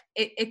 but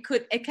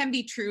it can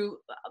be true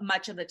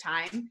much of the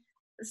time.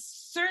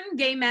 Certain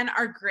gay men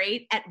are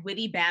great at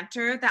witty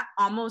banter that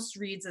almost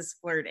reads as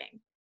flirting.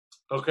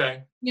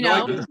 Okay.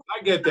 I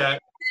get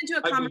that. Into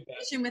a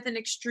conversation with an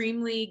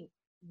extremely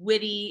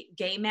witty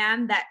gay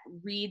man that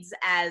reads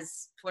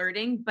as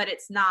flirting, but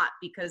it's not,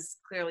 because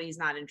clearly he's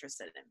not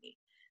interested in me.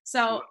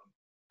 So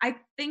I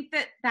think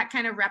that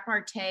kind of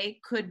repartee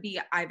could be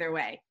either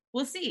way.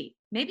 We'll see.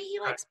 Maybe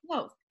he likes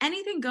both.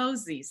 Anything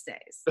goes these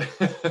days.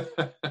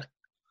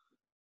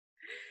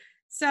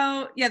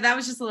 So yeah, that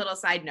was just a little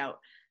side note.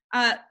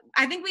 I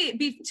think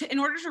in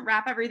order to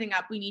wrap everything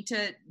up, we need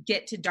to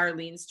get to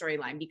Darlene's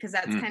storyline, because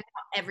that's kind of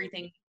how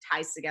everything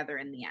ties together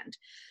in the end.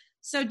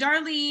 So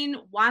Darlene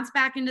wants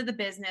back into the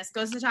business,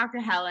 goes to talk to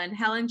Helen.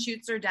 Helen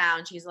shoots her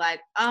down. She's like,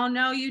 oh,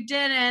 no, you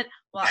didn't.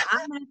 Well,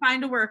 I'm going to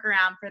find a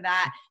workaround for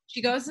that.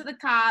 She goes to the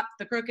cop.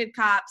 The crooked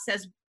cop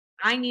says,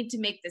 I need to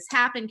make this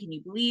happen. Can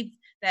you believe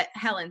that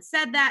Helen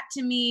said that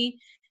to me?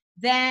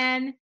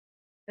 Then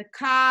the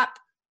cop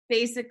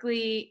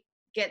basically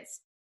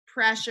gets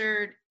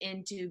pressured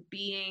into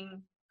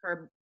being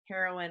her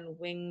heroin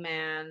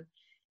wingman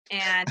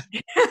and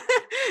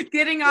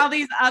getting all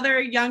these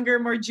other younger,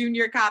 more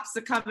junior cops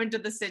to come into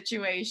the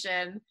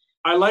situation.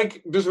 I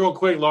like, just real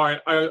quick, Lauren,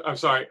 I'm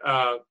sorry.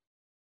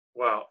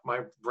 Wow,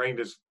 my brain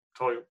just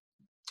totally.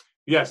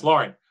 Yes,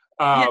 Lauren.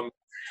 I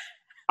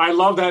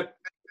love that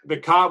the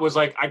cop was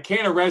like, I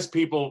can't arrest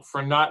people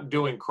for not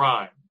doing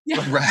crime.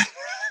 Yeah. Right.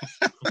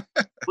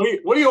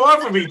 What do you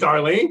want from me,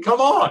 Darlene? Come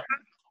on.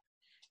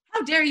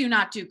 How dare you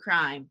not do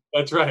crime?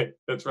 That's right.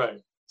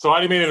 So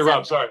I didn't mean to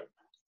interrupt. Sorry.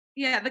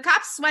 Yeah, the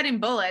cop's sweating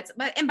bullets.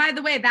 And by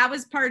the way, that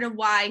was part of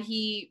why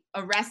he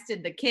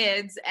arrested the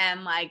kids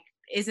and like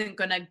isn't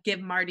going to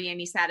give Marty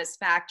any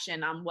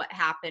satisfaction on what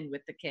happened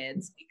with the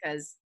kids,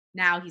 because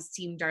now he's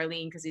team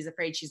Darlene because he's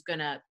afraid she's going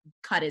to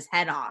cut his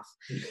head off.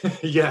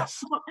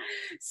 Yes.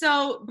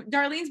 So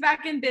Darlene's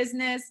back in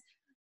business.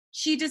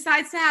 She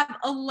decides to have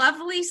a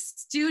lovely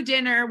stew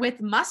dinner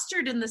with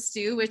mustard in the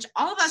stew, which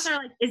all of us are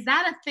like, is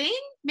that a thing?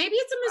 Maybe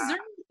it's a Missouri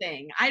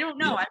thing. I don't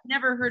know. I've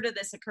never heard of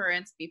this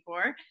occurrence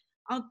before.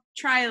 I'll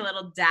try a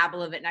little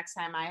dabble of it next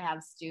time I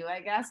have stew, I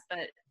guess,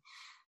 but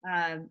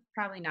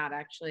probably not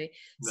actually.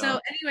 No. So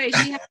anyway,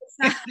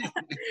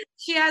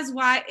 she has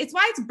it's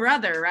Wyatt's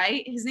brother,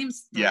 right? His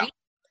name's 3. Yeah.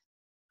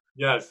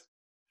 Yes.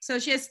 So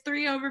she has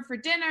 3 over for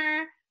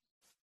dinner.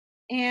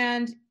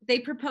 And they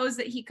propose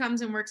that he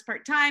comes and works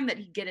part-time, that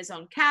he get his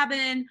own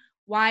cabin.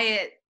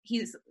 Wyatt,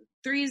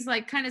 3's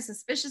like kind of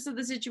suspicious of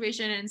the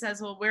situation and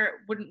says, well,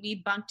 wouldn't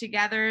we bunk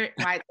together?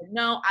 Wyatt said,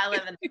 no, I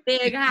live in a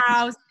big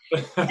house.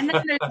 And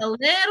then there's a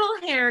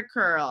little hair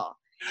curl.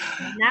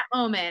 In that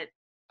moment,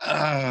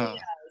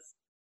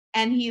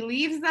 and he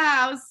leaves the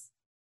house,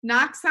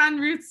 knocks on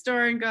Ruth's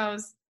door and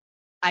goes,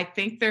 I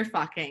think they're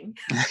fucking.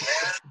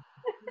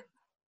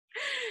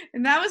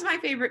 And that was my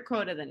favorite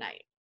quote of the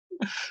night.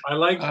 I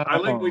like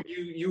what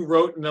you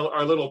wrote in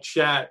our little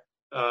chat,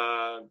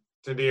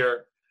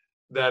 Tadir,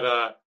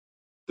 that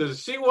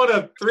does she want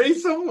a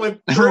threesome with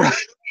I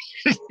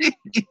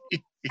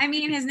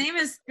mean, his name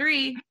is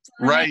 3.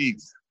 Right.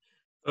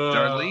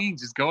 Darlene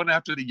just going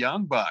after the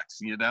young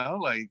bucks,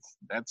 like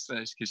that's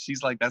because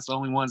she's like, that's the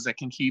only ones that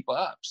can keep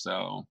up.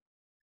 So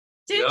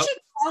didn't she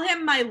call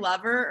him my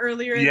lover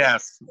earlier?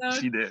 Yes,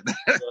 she did.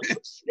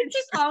 Didn't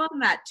she call him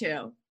that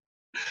too?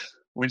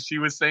 When she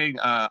was saying,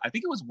 I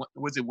think it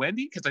was it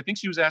Wendy? Because I think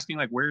she was asking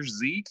like, "Where's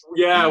Zeke?"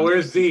 Yeah,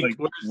 where's Zeke? Like,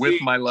 with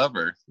Zeke? My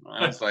lover.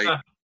 I was like,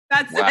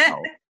 "That's wow. it."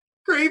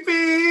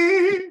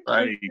 Creepy.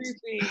 Right.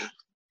 Creepy.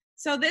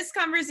 So this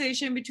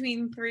conversation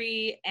between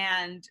 3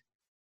 and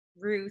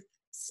Ruth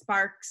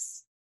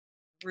sparks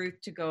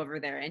Ruth to go over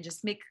there and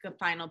just make a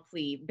final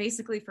plea,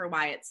 basically for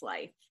Wyatt's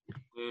life.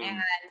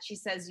 And she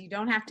says, "You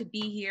don't have to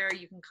be here.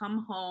 You can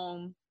come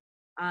home.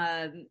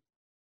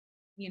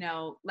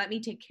 Let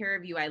me take care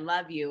of you. I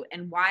love you."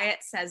 And Wyatt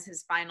says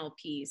his final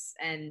piece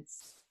and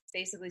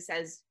basically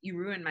says, you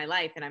ruined my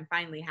life and I'm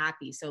finally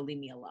happy, so leave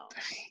me alone.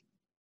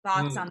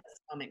 Thoughts on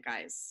this moment,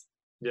 guys?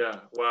 Yeah,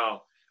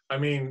 wow. I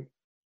mean,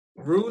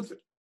 Ruth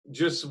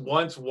just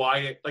wants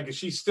Wyatt, like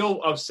she's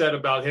still upset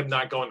about him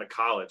not going to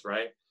college,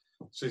 right?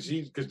 So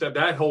because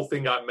that whole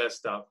thing got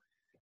messed up.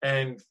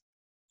 And,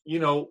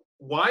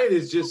 Wyatt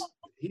is just,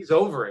 he's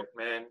over it,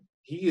 man.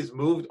 He has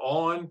moved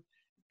on.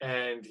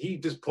 And he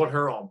just put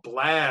her on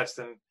blast,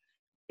 and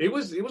it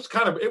was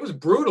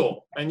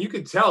brutal, and you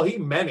could tell he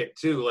meant it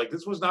too. Like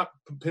this was not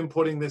him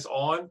putting this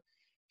on.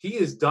 He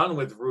is done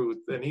with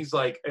Ruth, and he's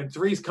like, and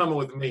 3's coming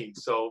with me,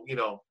 so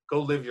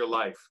go live your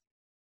life.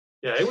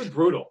 Yeah, it was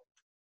brutal.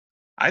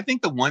 I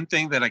think the one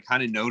thing that I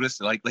kind of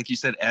noticed, like you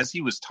said, as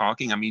he was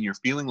talking, I mean, you're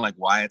feeling like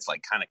Wyatt's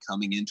like kind of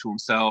coming into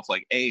himself,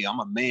 like, hey, I'm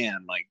a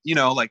man, like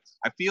like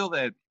I feel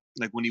that.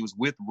 Like when he was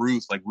with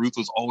Ruth, like Ruth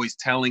was always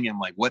telling him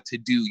like what to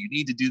do. You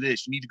need to do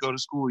this. You need to go to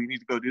school. You need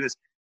to go do this.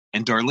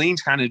 And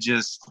Darlene's kind of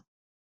just,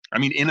 I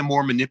mean, in a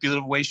more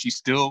manipulative way, she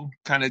still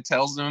kind of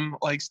tells him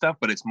like stuff,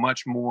 but it's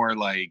much more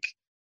like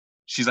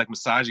she's like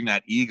massaging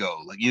that ego,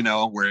 like,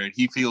 where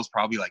he feels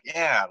probably like,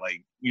 yeah,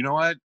 like, you know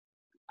what?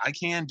 I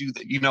can do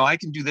that. I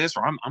can do this,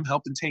 or I'm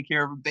helping take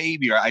care of a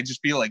baby. Or I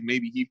just feel like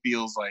maybe he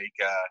feels like,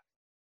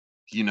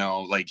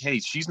 like, hey,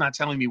 she's not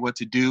telling me what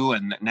to do.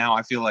 And now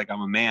I feel like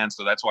I'm a man.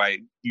 So that's why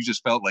you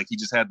just felt like he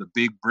just had the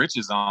big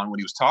britches on when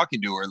he was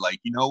talking to her. Like,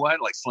 you know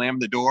what? Like slamming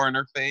the door in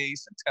her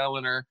face and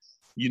telling her,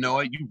 you know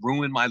what? You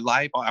ruined my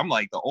life. I'm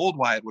like, the old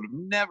Wyatt would have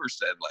never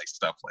said like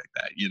stuff like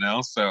that,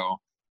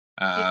 So,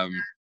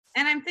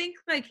 and I think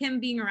like him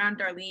being around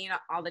Darlene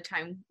all the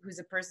time, who's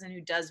a person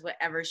who does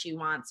whatever she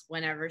wants,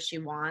 whenever she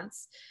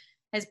wants,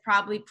 has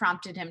probably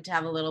prompted him to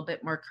have a little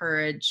bit more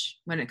courage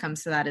when it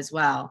comes to that as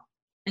well.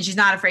 And she's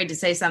not afraid to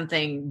say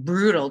something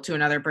brutal to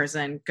another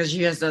person because she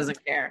just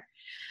doesn't care.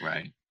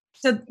 Right.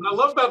 So what I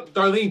love about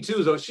Darlene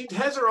too, though, she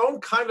has her own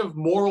kind of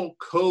moral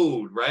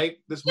code, right?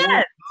 This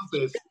moral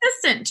compass.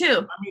 consistent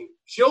too. I mean,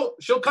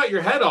 she'll cut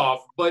your head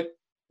off, but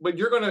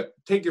you're gonna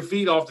take your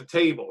feet off the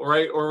table,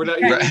 right? Or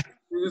whatever. Right.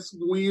 This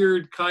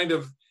weird kind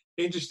of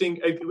interesting.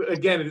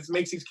 Again, it just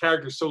makes these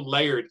characters so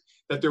layered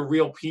that they're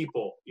real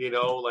people.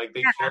 Like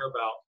they care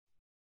about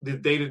the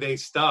day-to-day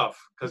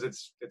stuff because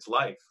it's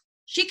life.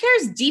 She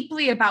cares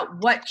deeply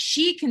about what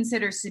she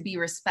considers to be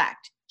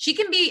respect. She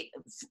can be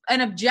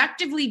an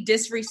objectively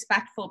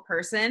disrespectful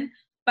person,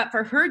 but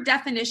for her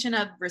definition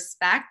of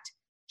respect,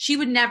 she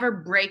would never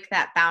break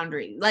that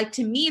boundary. Like,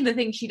 to me, the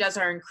things she does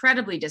are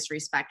incredibly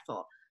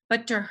disrespectful,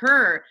 but to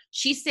her,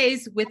 she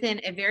stays within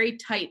a very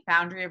tight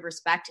boundary of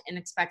respect and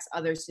expects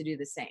others to do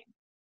the same.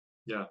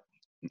 Yeah,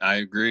 I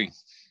agree.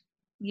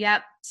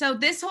 Yep. So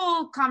this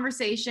whole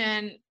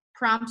conversation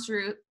prompts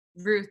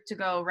Ruth to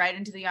go right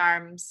into the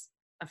arms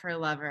of her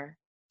lover.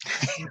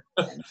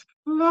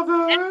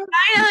 Lover. And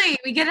finally,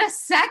 we get a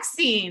sex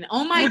scene.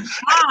 Oh my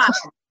God.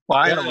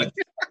 Finally.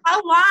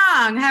 How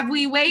long have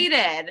we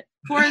waited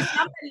for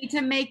somebody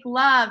to make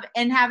love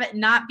and have it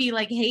not be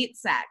like hate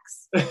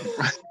sex?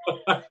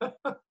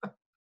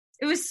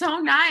 It was so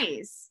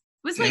nice.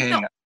 It was like,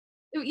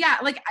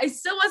 like I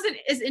still wasn't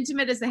as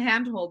intimate as the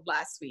handhold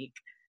last week,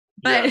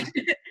 but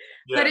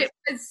but it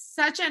was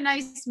such a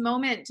nice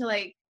moment to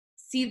like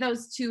see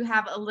those two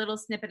have a little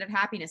snippet of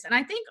happiness. And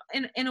I think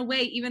in a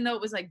way, even though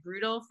it was like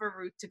brutal for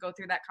Ruth to go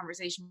through that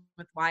conversation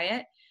with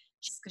Wyatt,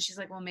 because she's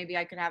like, well, maybe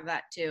I could have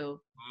that too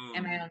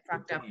in my own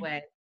fucked up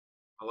way.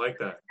 I like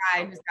that.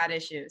 Guy who's got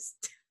issues.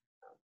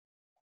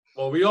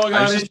 Well, we all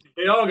got issues.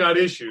 They all got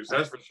issues,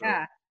 that's for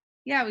sure.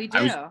 Yeah, we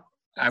do.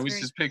 I was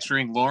just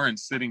picturing Lauren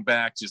sitting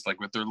back just like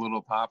with her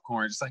little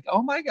popcorn, just like,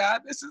 oh my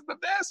God, this is the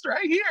best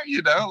right here,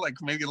 like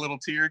maybe a little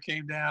tear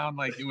came down.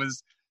 Like it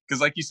was,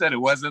 because like you said, it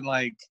wasn't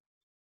like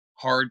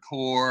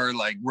hardcore,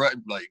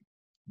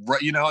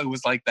 it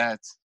was like that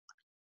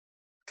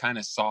kind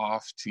of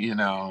soft,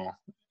 and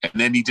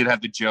then he did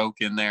have the joke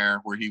in there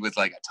where he was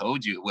like, I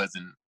told you it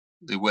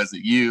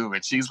wasn't you,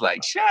 and she's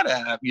like, shut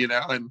up,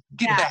 and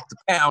get back to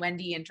town.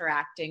 Wendy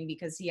interacting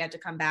because he had to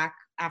come back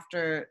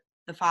after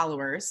the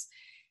followers,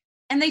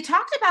 and they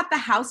talked about the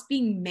house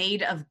being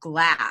made of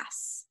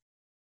glass.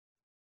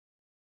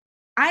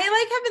 I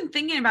have been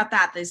thinking about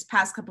that this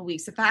past couple of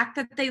weeks, the fact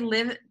that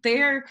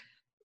they're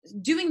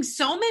doing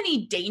so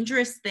many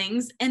dangerous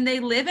things and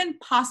they live in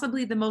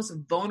possibly the most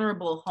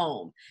vulnerable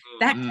home.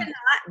 That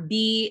cannot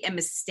be a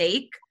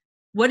mistake.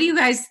 What do you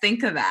guys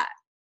think of that?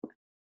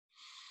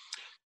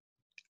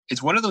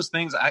 It's one of those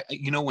things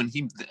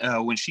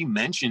when she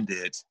mentioned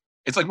it,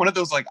 it's like one of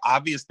those like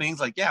obvious things,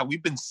 like, yeah,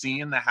 we've been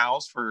seeing the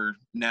house for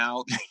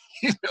now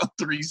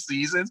 3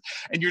 seasons,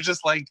 and you're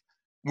just like,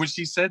 when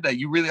she said that,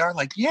 you really are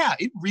like, yeah,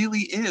 it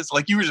really is.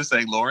 Like you were just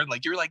saying, Lauren,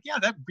 like you're like, yeah,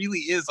 that really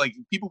is. Like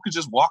people could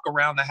just walk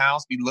around the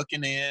house, be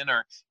looking in,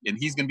 and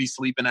he's gonna be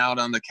sleeping out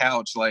on the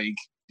couch, like,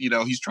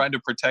 he's trying to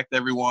protect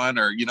everyone,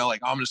 or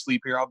like, I'm gonna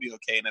sleep here, I'll be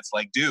okay. And it's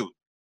like, dude,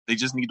 they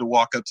just need to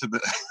walk up to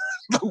the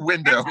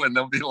window and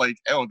they'll be like,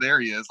 oh, there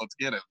he is, let's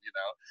get him.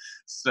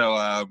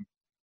 So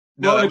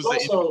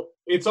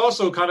it's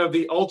also kind of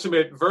the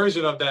ultimate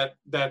version of that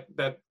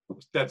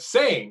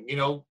saying,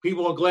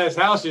 people in glass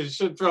houses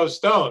should throw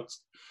stones.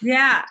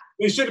 Yeah.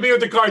 They shouldn't be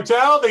with the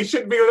cartel. They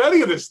shouldn't be with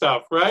any of this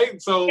stuff,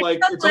 right? So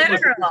it's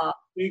almost a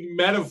big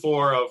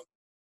metaphor of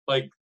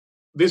like,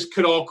 this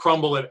could all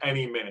crumble at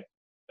any minute.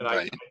 And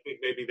I think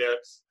maybe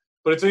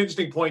but it's an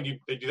interesting point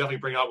that you definitely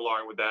bring up,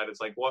 Lauren, with that. It's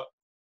like, what?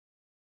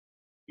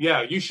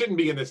 Yeah, you shouldn't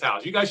be in this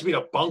house. You guys should be in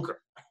a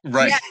bunker.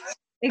 Right. Yeah,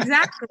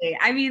 exactly.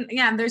 I mean,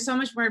 there's so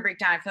much more to break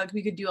down. I feel like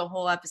we could do a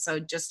whole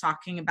episode just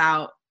talking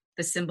about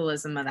the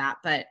symbolism of that,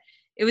 but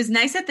it was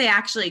nice that they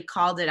actually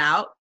called it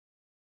out.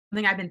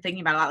 Something I've been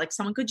thinking about a lot. Like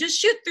someone could just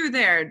shoot through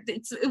there.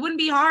 It wouldn't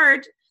be hard.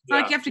 It's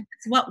not like you have to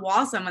guess what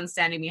wall someone's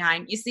standing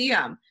behind. You see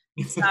them.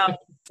 So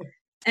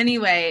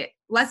anyway,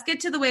 let's get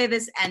to the way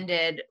this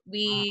ended.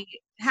 We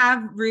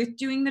have Ruth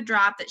doing the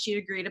drop that she'd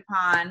agreed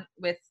upon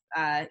with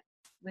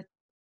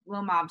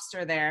Lil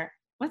Mobster there.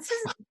 What's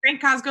his Frank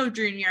Cosgrove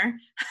Jr.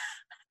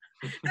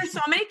 There's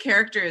so many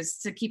characters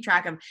to keep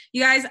track of.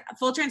 You guys,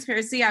 full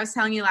transparency, I was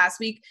telling you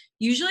last week,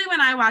 usually when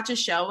I watch a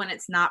show and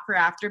it's not for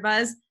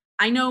AfterBuzz,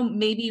 I know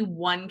maybe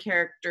one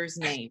character's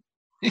name.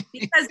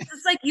 Because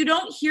it's like you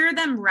don't hear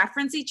them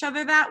reference each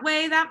other that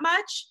way that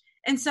much.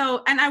 And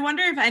I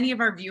wonder if any of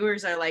our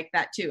viewers are like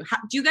that too.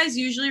 Do you guys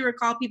usually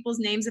recall people's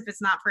names if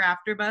it's not for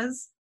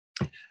AfterBuzz?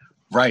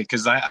 Right,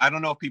 because I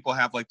don't know if people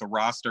have like the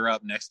roster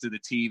up next to the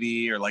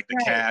TV or like the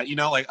cat,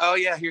 like, oh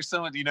yeah, here's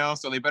someone,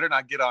 so they better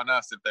not get on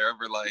us if they're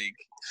ever like,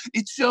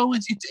 it's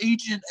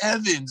Agent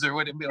Evans or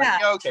what. It'd be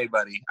like, okay,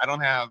 buddy, I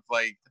don't have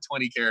like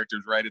 20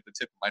 characters right at the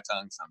tip of my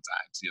tongue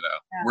sometimes,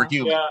 we're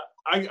human. Yeah,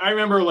 I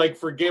remember like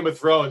for Game of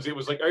Thrones, it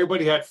was like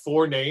everybody had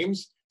 4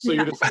 names, so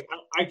you're just like,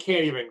 I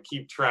can't even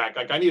keep track.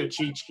 Like I need a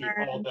cheat sheet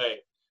all day.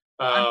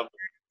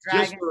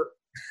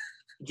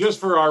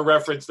 Just for our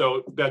reference,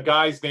 though, the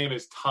guy's name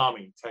is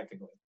Tommy,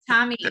 technically.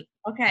 Tommy,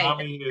 okay.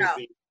 Tommy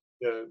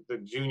is the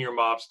junior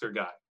mobster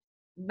guy.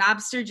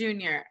 Mobster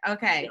Jr.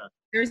 Okay. Yeah.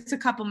 There's a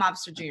couple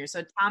Mobster Jr.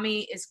 So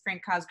Tommy is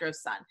Frank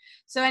Cosgrove's son.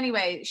 So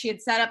anyway, she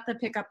had set up the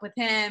pickup with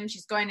him.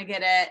 She's going to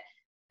get it.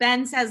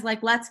 Ben says,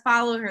 like, let's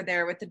follow her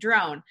there with the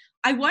drone.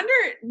 I wonder,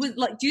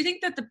 do you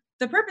think that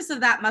the purpose of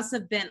that must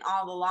have been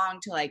all along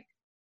to like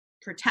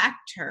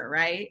protect her,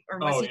 right? Or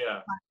was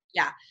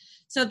yeah.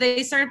 So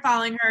they started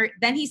following her.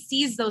 Then he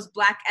sees those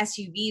black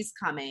SUVs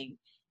coming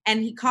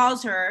and he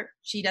calls her.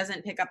 She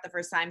doesn't pick up the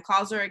first time,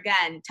 calls her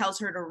again, tells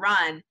her to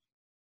run.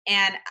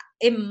 And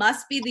it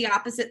must be the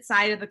opposite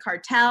side of the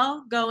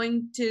cartel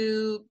going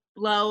to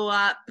blow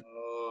up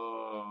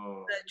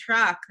the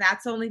truck.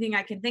 That's the only thing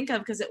I can think of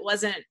because it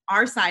wasn't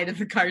our side of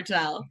the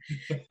cartel.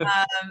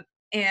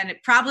 And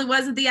it probably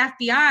wasn't the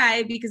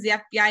FBI because the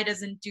FBI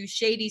doesn't do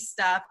shady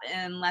stuff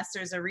unless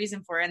there's a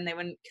reason for it and they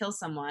wouldn't kill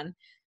someone.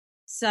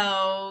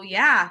 So,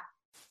 yeah,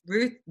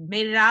 Ruth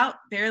made it out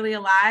barely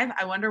alive.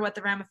 I wonder what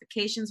the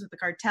ramifications with the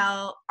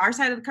cartel, our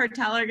side of the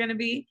cartel, are going to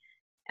be.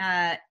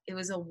 It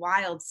was a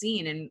wild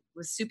scene and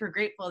was super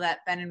grateful that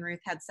Ben and Ruth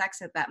had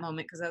sex at that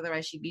moment because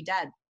otherwise she'd be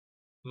dead.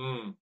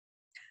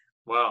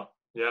 Wow.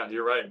 Yeah,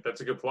 you're right.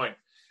 That's a good point.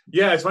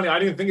 Yeah, it's funny. I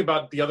didn't think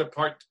about the other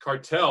part,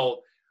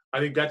 cartel. I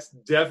think that's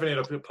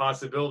definitely a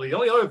possibility. The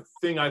only other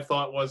thing I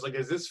thought was, like,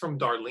 is this from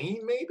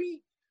Darlene,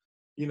 maybe?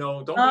 You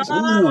know, don't be so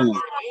Darlene.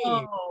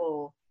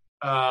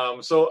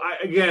 So I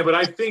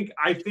think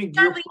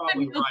you're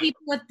probably right.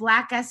 People with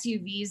black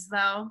SUVs,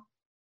 though.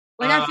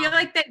 Like, I feel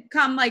like they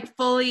come like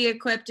fully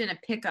equipped in a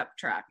pickup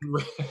truck.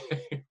 Right.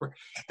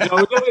 It's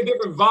only a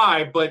different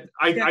vibe, but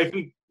I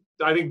think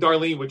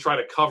Darlene would try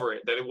to cover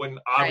it, that it wouldn't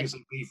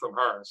obviously be from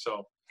her.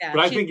 So, yeah,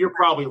 but I think you're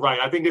probably right.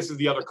 I think this is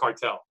the other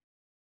cartel.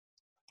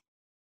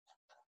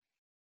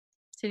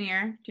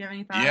 Tanier, do you have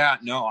any thoughts? Yeah,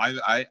 no,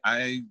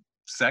 I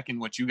second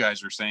what you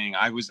guys are saying.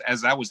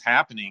 As that was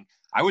happening,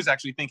 I was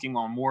actually thinking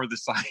on more the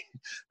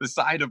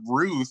side of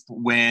Ruth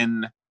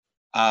when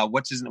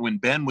when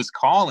Ben was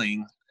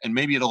calling, and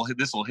maybe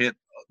this will hit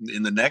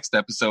in the next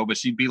episode, but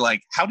she'd be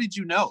like, how did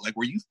you know? Like,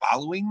 were you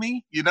following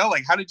me? You know,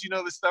 like, how did you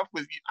know this stuff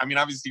was, I mean,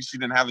 obviously she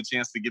didn't have a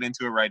chance to get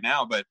into it right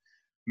now, but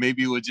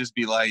maybe it would just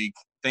be like,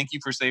 thank you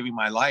for saving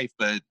my life.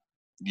 But,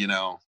 you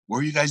know, what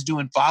are you guys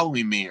doing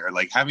following me? Or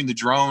like having the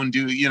drone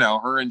do, you know,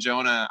 her and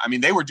Jonah, I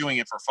mean, they were doing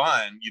it for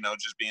fun, you know,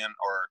 just being,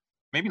 or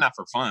maybe not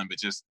for fun, but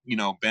just, you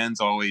know,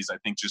 Ben's always, I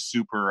think, just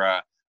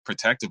super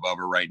protective of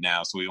her right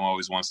now. So he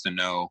always wants to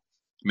know,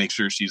 make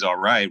sure she's all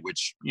right,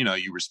 which, you know,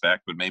 you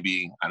respect, but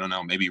maybe, I don't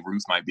know, maybe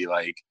Ruth might be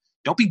like,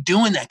 don't be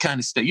doing that kind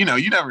of stuff. You know,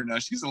 you never know.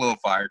 She's a little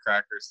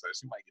firecracker, so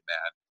she might get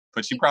mad,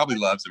 but she probably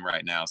loves him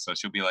right now. So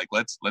she'll be like,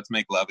 let's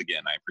make love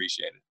again. I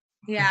appreciate it.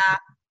 Yeah.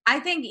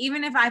 I think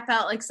even if I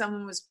felt like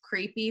someone was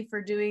creepy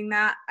for doing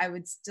that, I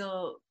would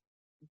still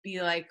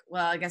be like,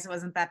 well, I guess it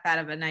wasn't that bad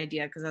of an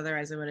idea because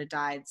otherwise I would have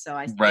died. So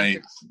I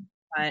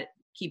but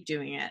keep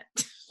doing it.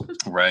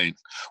 Right.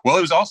 Well,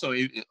 it was also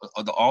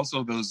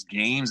those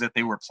games that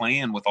they were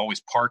playing with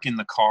always parking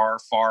the car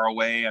far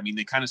away. I mean,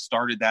 they kind of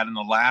started that in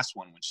the last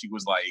one when she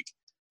was like,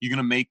 you're going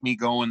to make me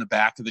go in the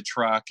back of the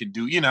truck and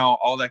do, you know,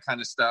 all that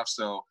kind of stuff.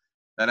 So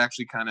that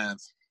actually kind of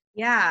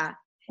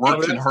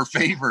worked in her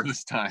favor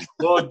this time.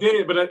 Well, it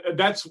did, but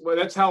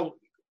that's how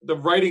the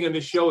writing in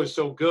the show is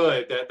so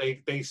good, that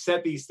they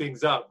set these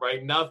things up,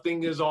 right?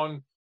 Nothing is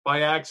on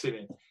by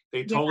accident.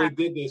 They totally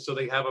did this so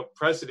they have a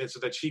precedent so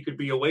that she could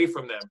be away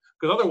from them.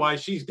 Because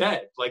otherwise she's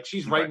dead. Like,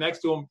 she's right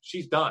next to him.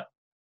 She's done.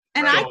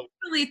 And I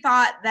really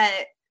thought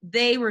that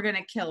they were going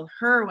to kill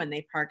her when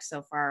they parked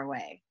so far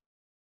away.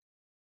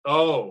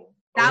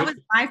 That was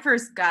my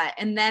first gut.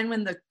 And then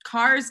when the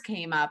cars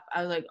came up,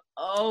 I was like,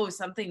 oh,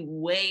 something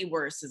way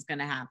worse is going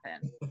to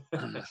happen.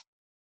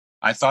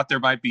 I thought there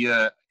might be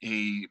a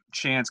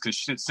chance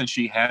because since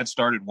she had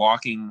started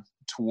walking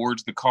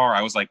towards the car,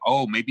 I was like,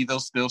 oh, maybe they'll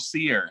still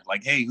see her.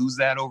 Like, hey, who's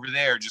that over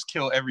there? Just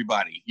kill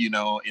everybody, you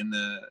know, in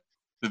the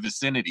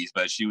vicinities.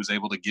 But she was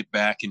able to get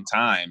back in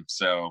time.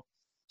 So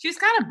she was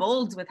kind of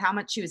bold with how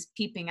much she was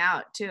peeping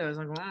out too. I was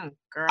like,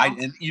 girl.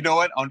 And you know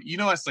what?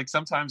 It's like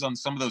sometimes on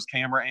some of those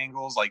camera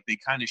angles, like they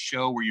kind of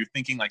show where you're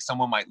thinking like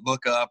someone might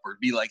look up or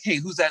be like, hey,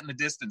 who's that in the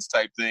distance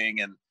type thing.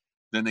 And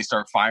then they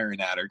start firing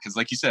at her. Cause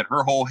like you said,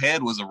 her whole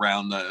head was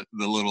around the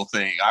little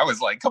thing. I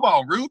was like, come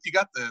on, Ruth, you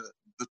got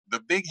the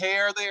big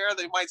hair there.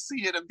 They might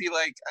see it and be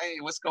like, hey,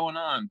 what's going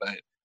on?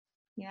 But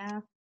yeah.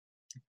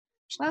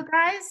 Well,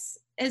 guys,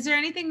 is there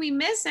anything we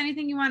missed?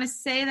 Anything you want to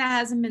say that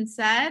hasn't been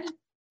said?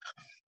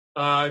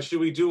 Should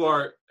we do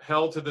our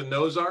Hell to the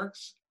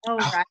Ozarks? Oh,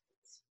 right.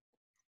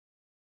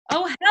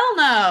 Oh, hell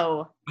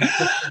no.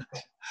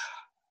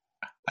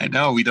 I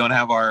know we don't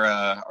have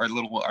our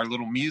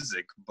little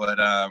music, but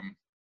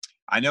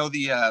I know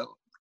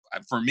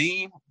for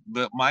me,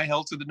 my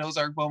Hell to the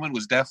Ozark moment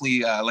was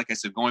definitely, like I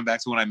said, going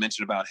back to when I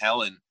mentioned about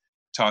Helen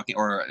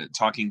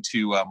talking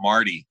to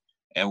Marty.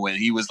 And when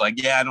he was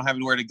like, yeah, I don't have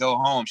anywhere to go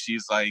home.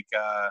 She's like,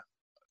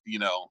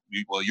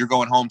 well, you're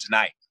going home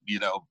tonight, you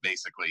know,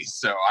 basically.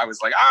 So I was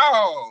like,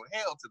 oh,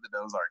 Hail to the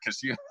Ozark. Because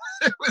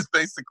it was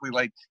basically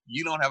like,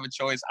 you don't have a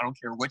choice. I don't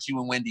care what you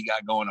and Wendy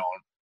got going on.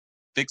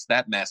 Fix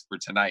that mess for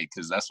tonight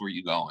because that's where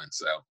you're going.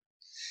 So.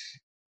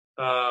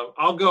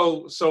 I'll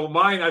go. So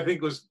mine, I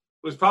think, was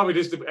probably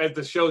just as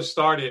the show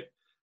started,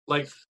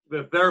 like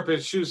the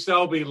therapist, Sue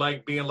Selby,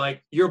 like being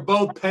like, "You're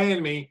both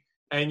paying me,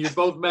 and you're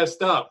both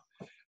messed up."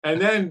 And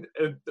then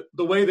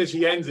the way that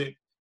she ends it,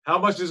 how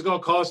much is it going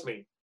to cost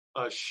me?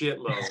 A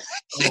shitload.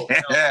 Oh,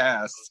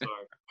 Yes.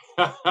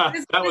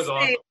 that was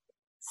awesome.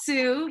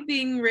 Sue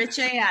being rich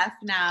AF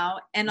now,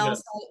 and Yes.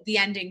 also the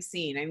ending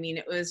scene. I mean,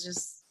 it was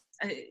just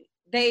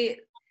the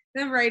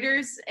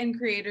writers and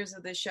creators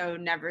of the show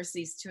never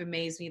cease to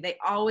amaze me. They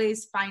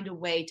always find a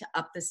way to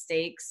up the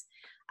stakes.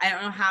 I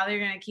don't know how they're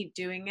going to keep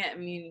doing it. I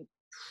mean,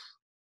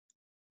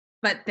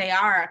 but they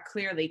are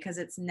clearly, because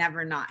it's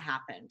never not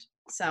happened.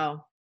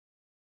 So,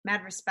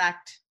 mad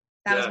respect.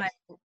 That was my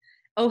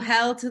oh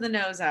hell to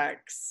the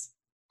Ozarks.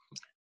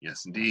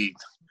 Yes, indeed.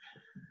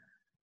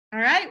 All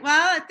right.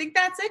 Well, I think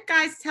that's it,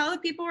 guys. Tell the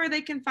people where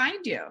they can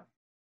find you.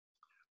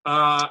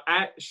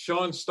 At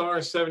Sean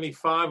Star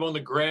 75 on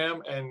the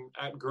gram and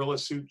at Gorilla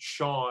Suit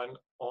Sean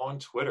on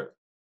Twitter.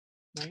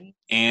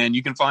 And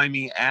you can find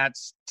me at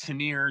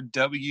Tenir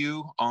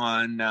W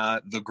on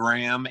the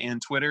gram and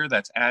Twitter.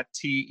 That's at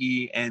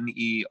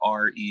TENEREW.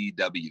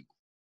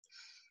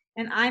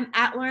 And I'm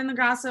at Lauren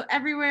Lagrasso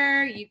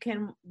everywhere. You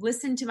can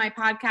listen to my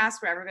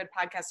podcast wherever good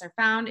podcasts are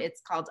found.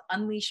 It's called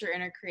Unleash Your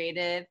Inner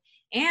Creative.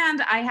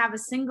 And I have a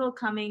single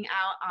coming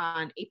out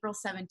on April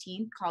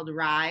 17th called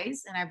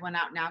Rise. And I have one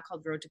out now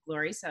called Road to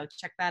Glory. So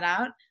check that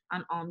out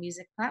on all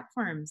music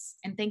platforms.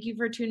 And thank you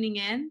for tuning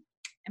in.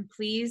 And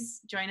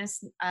please join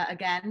us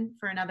again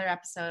for another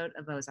episode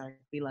of Ozark.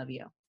 We love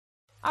you.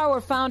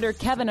 Our founder,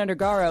 Kevin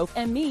Undergaro,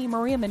 and me,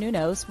 Maria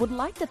Menounos, would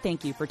like to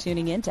thank you for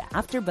tuning in to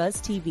AfterBuzz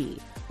TV.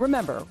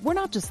 Remember, we're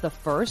not just the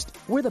first,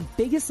 we're the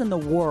biggest in the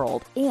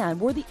world, and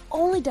we're the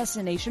only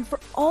destination for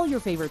all your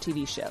favorite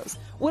TV shows.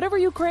 Whatever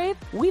you crave,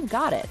 we've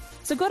got it.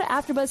 So go to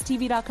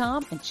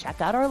AfterBuzzTV.com and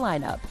check out our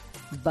lineup.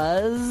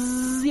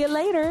 Buzz you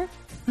later.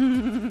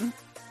 The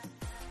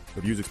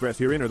views expressed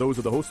herein are those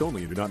of the host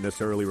only and do not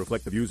necessarily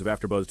reflect the views of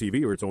AfterBuzz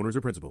TV or its owners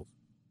or principals.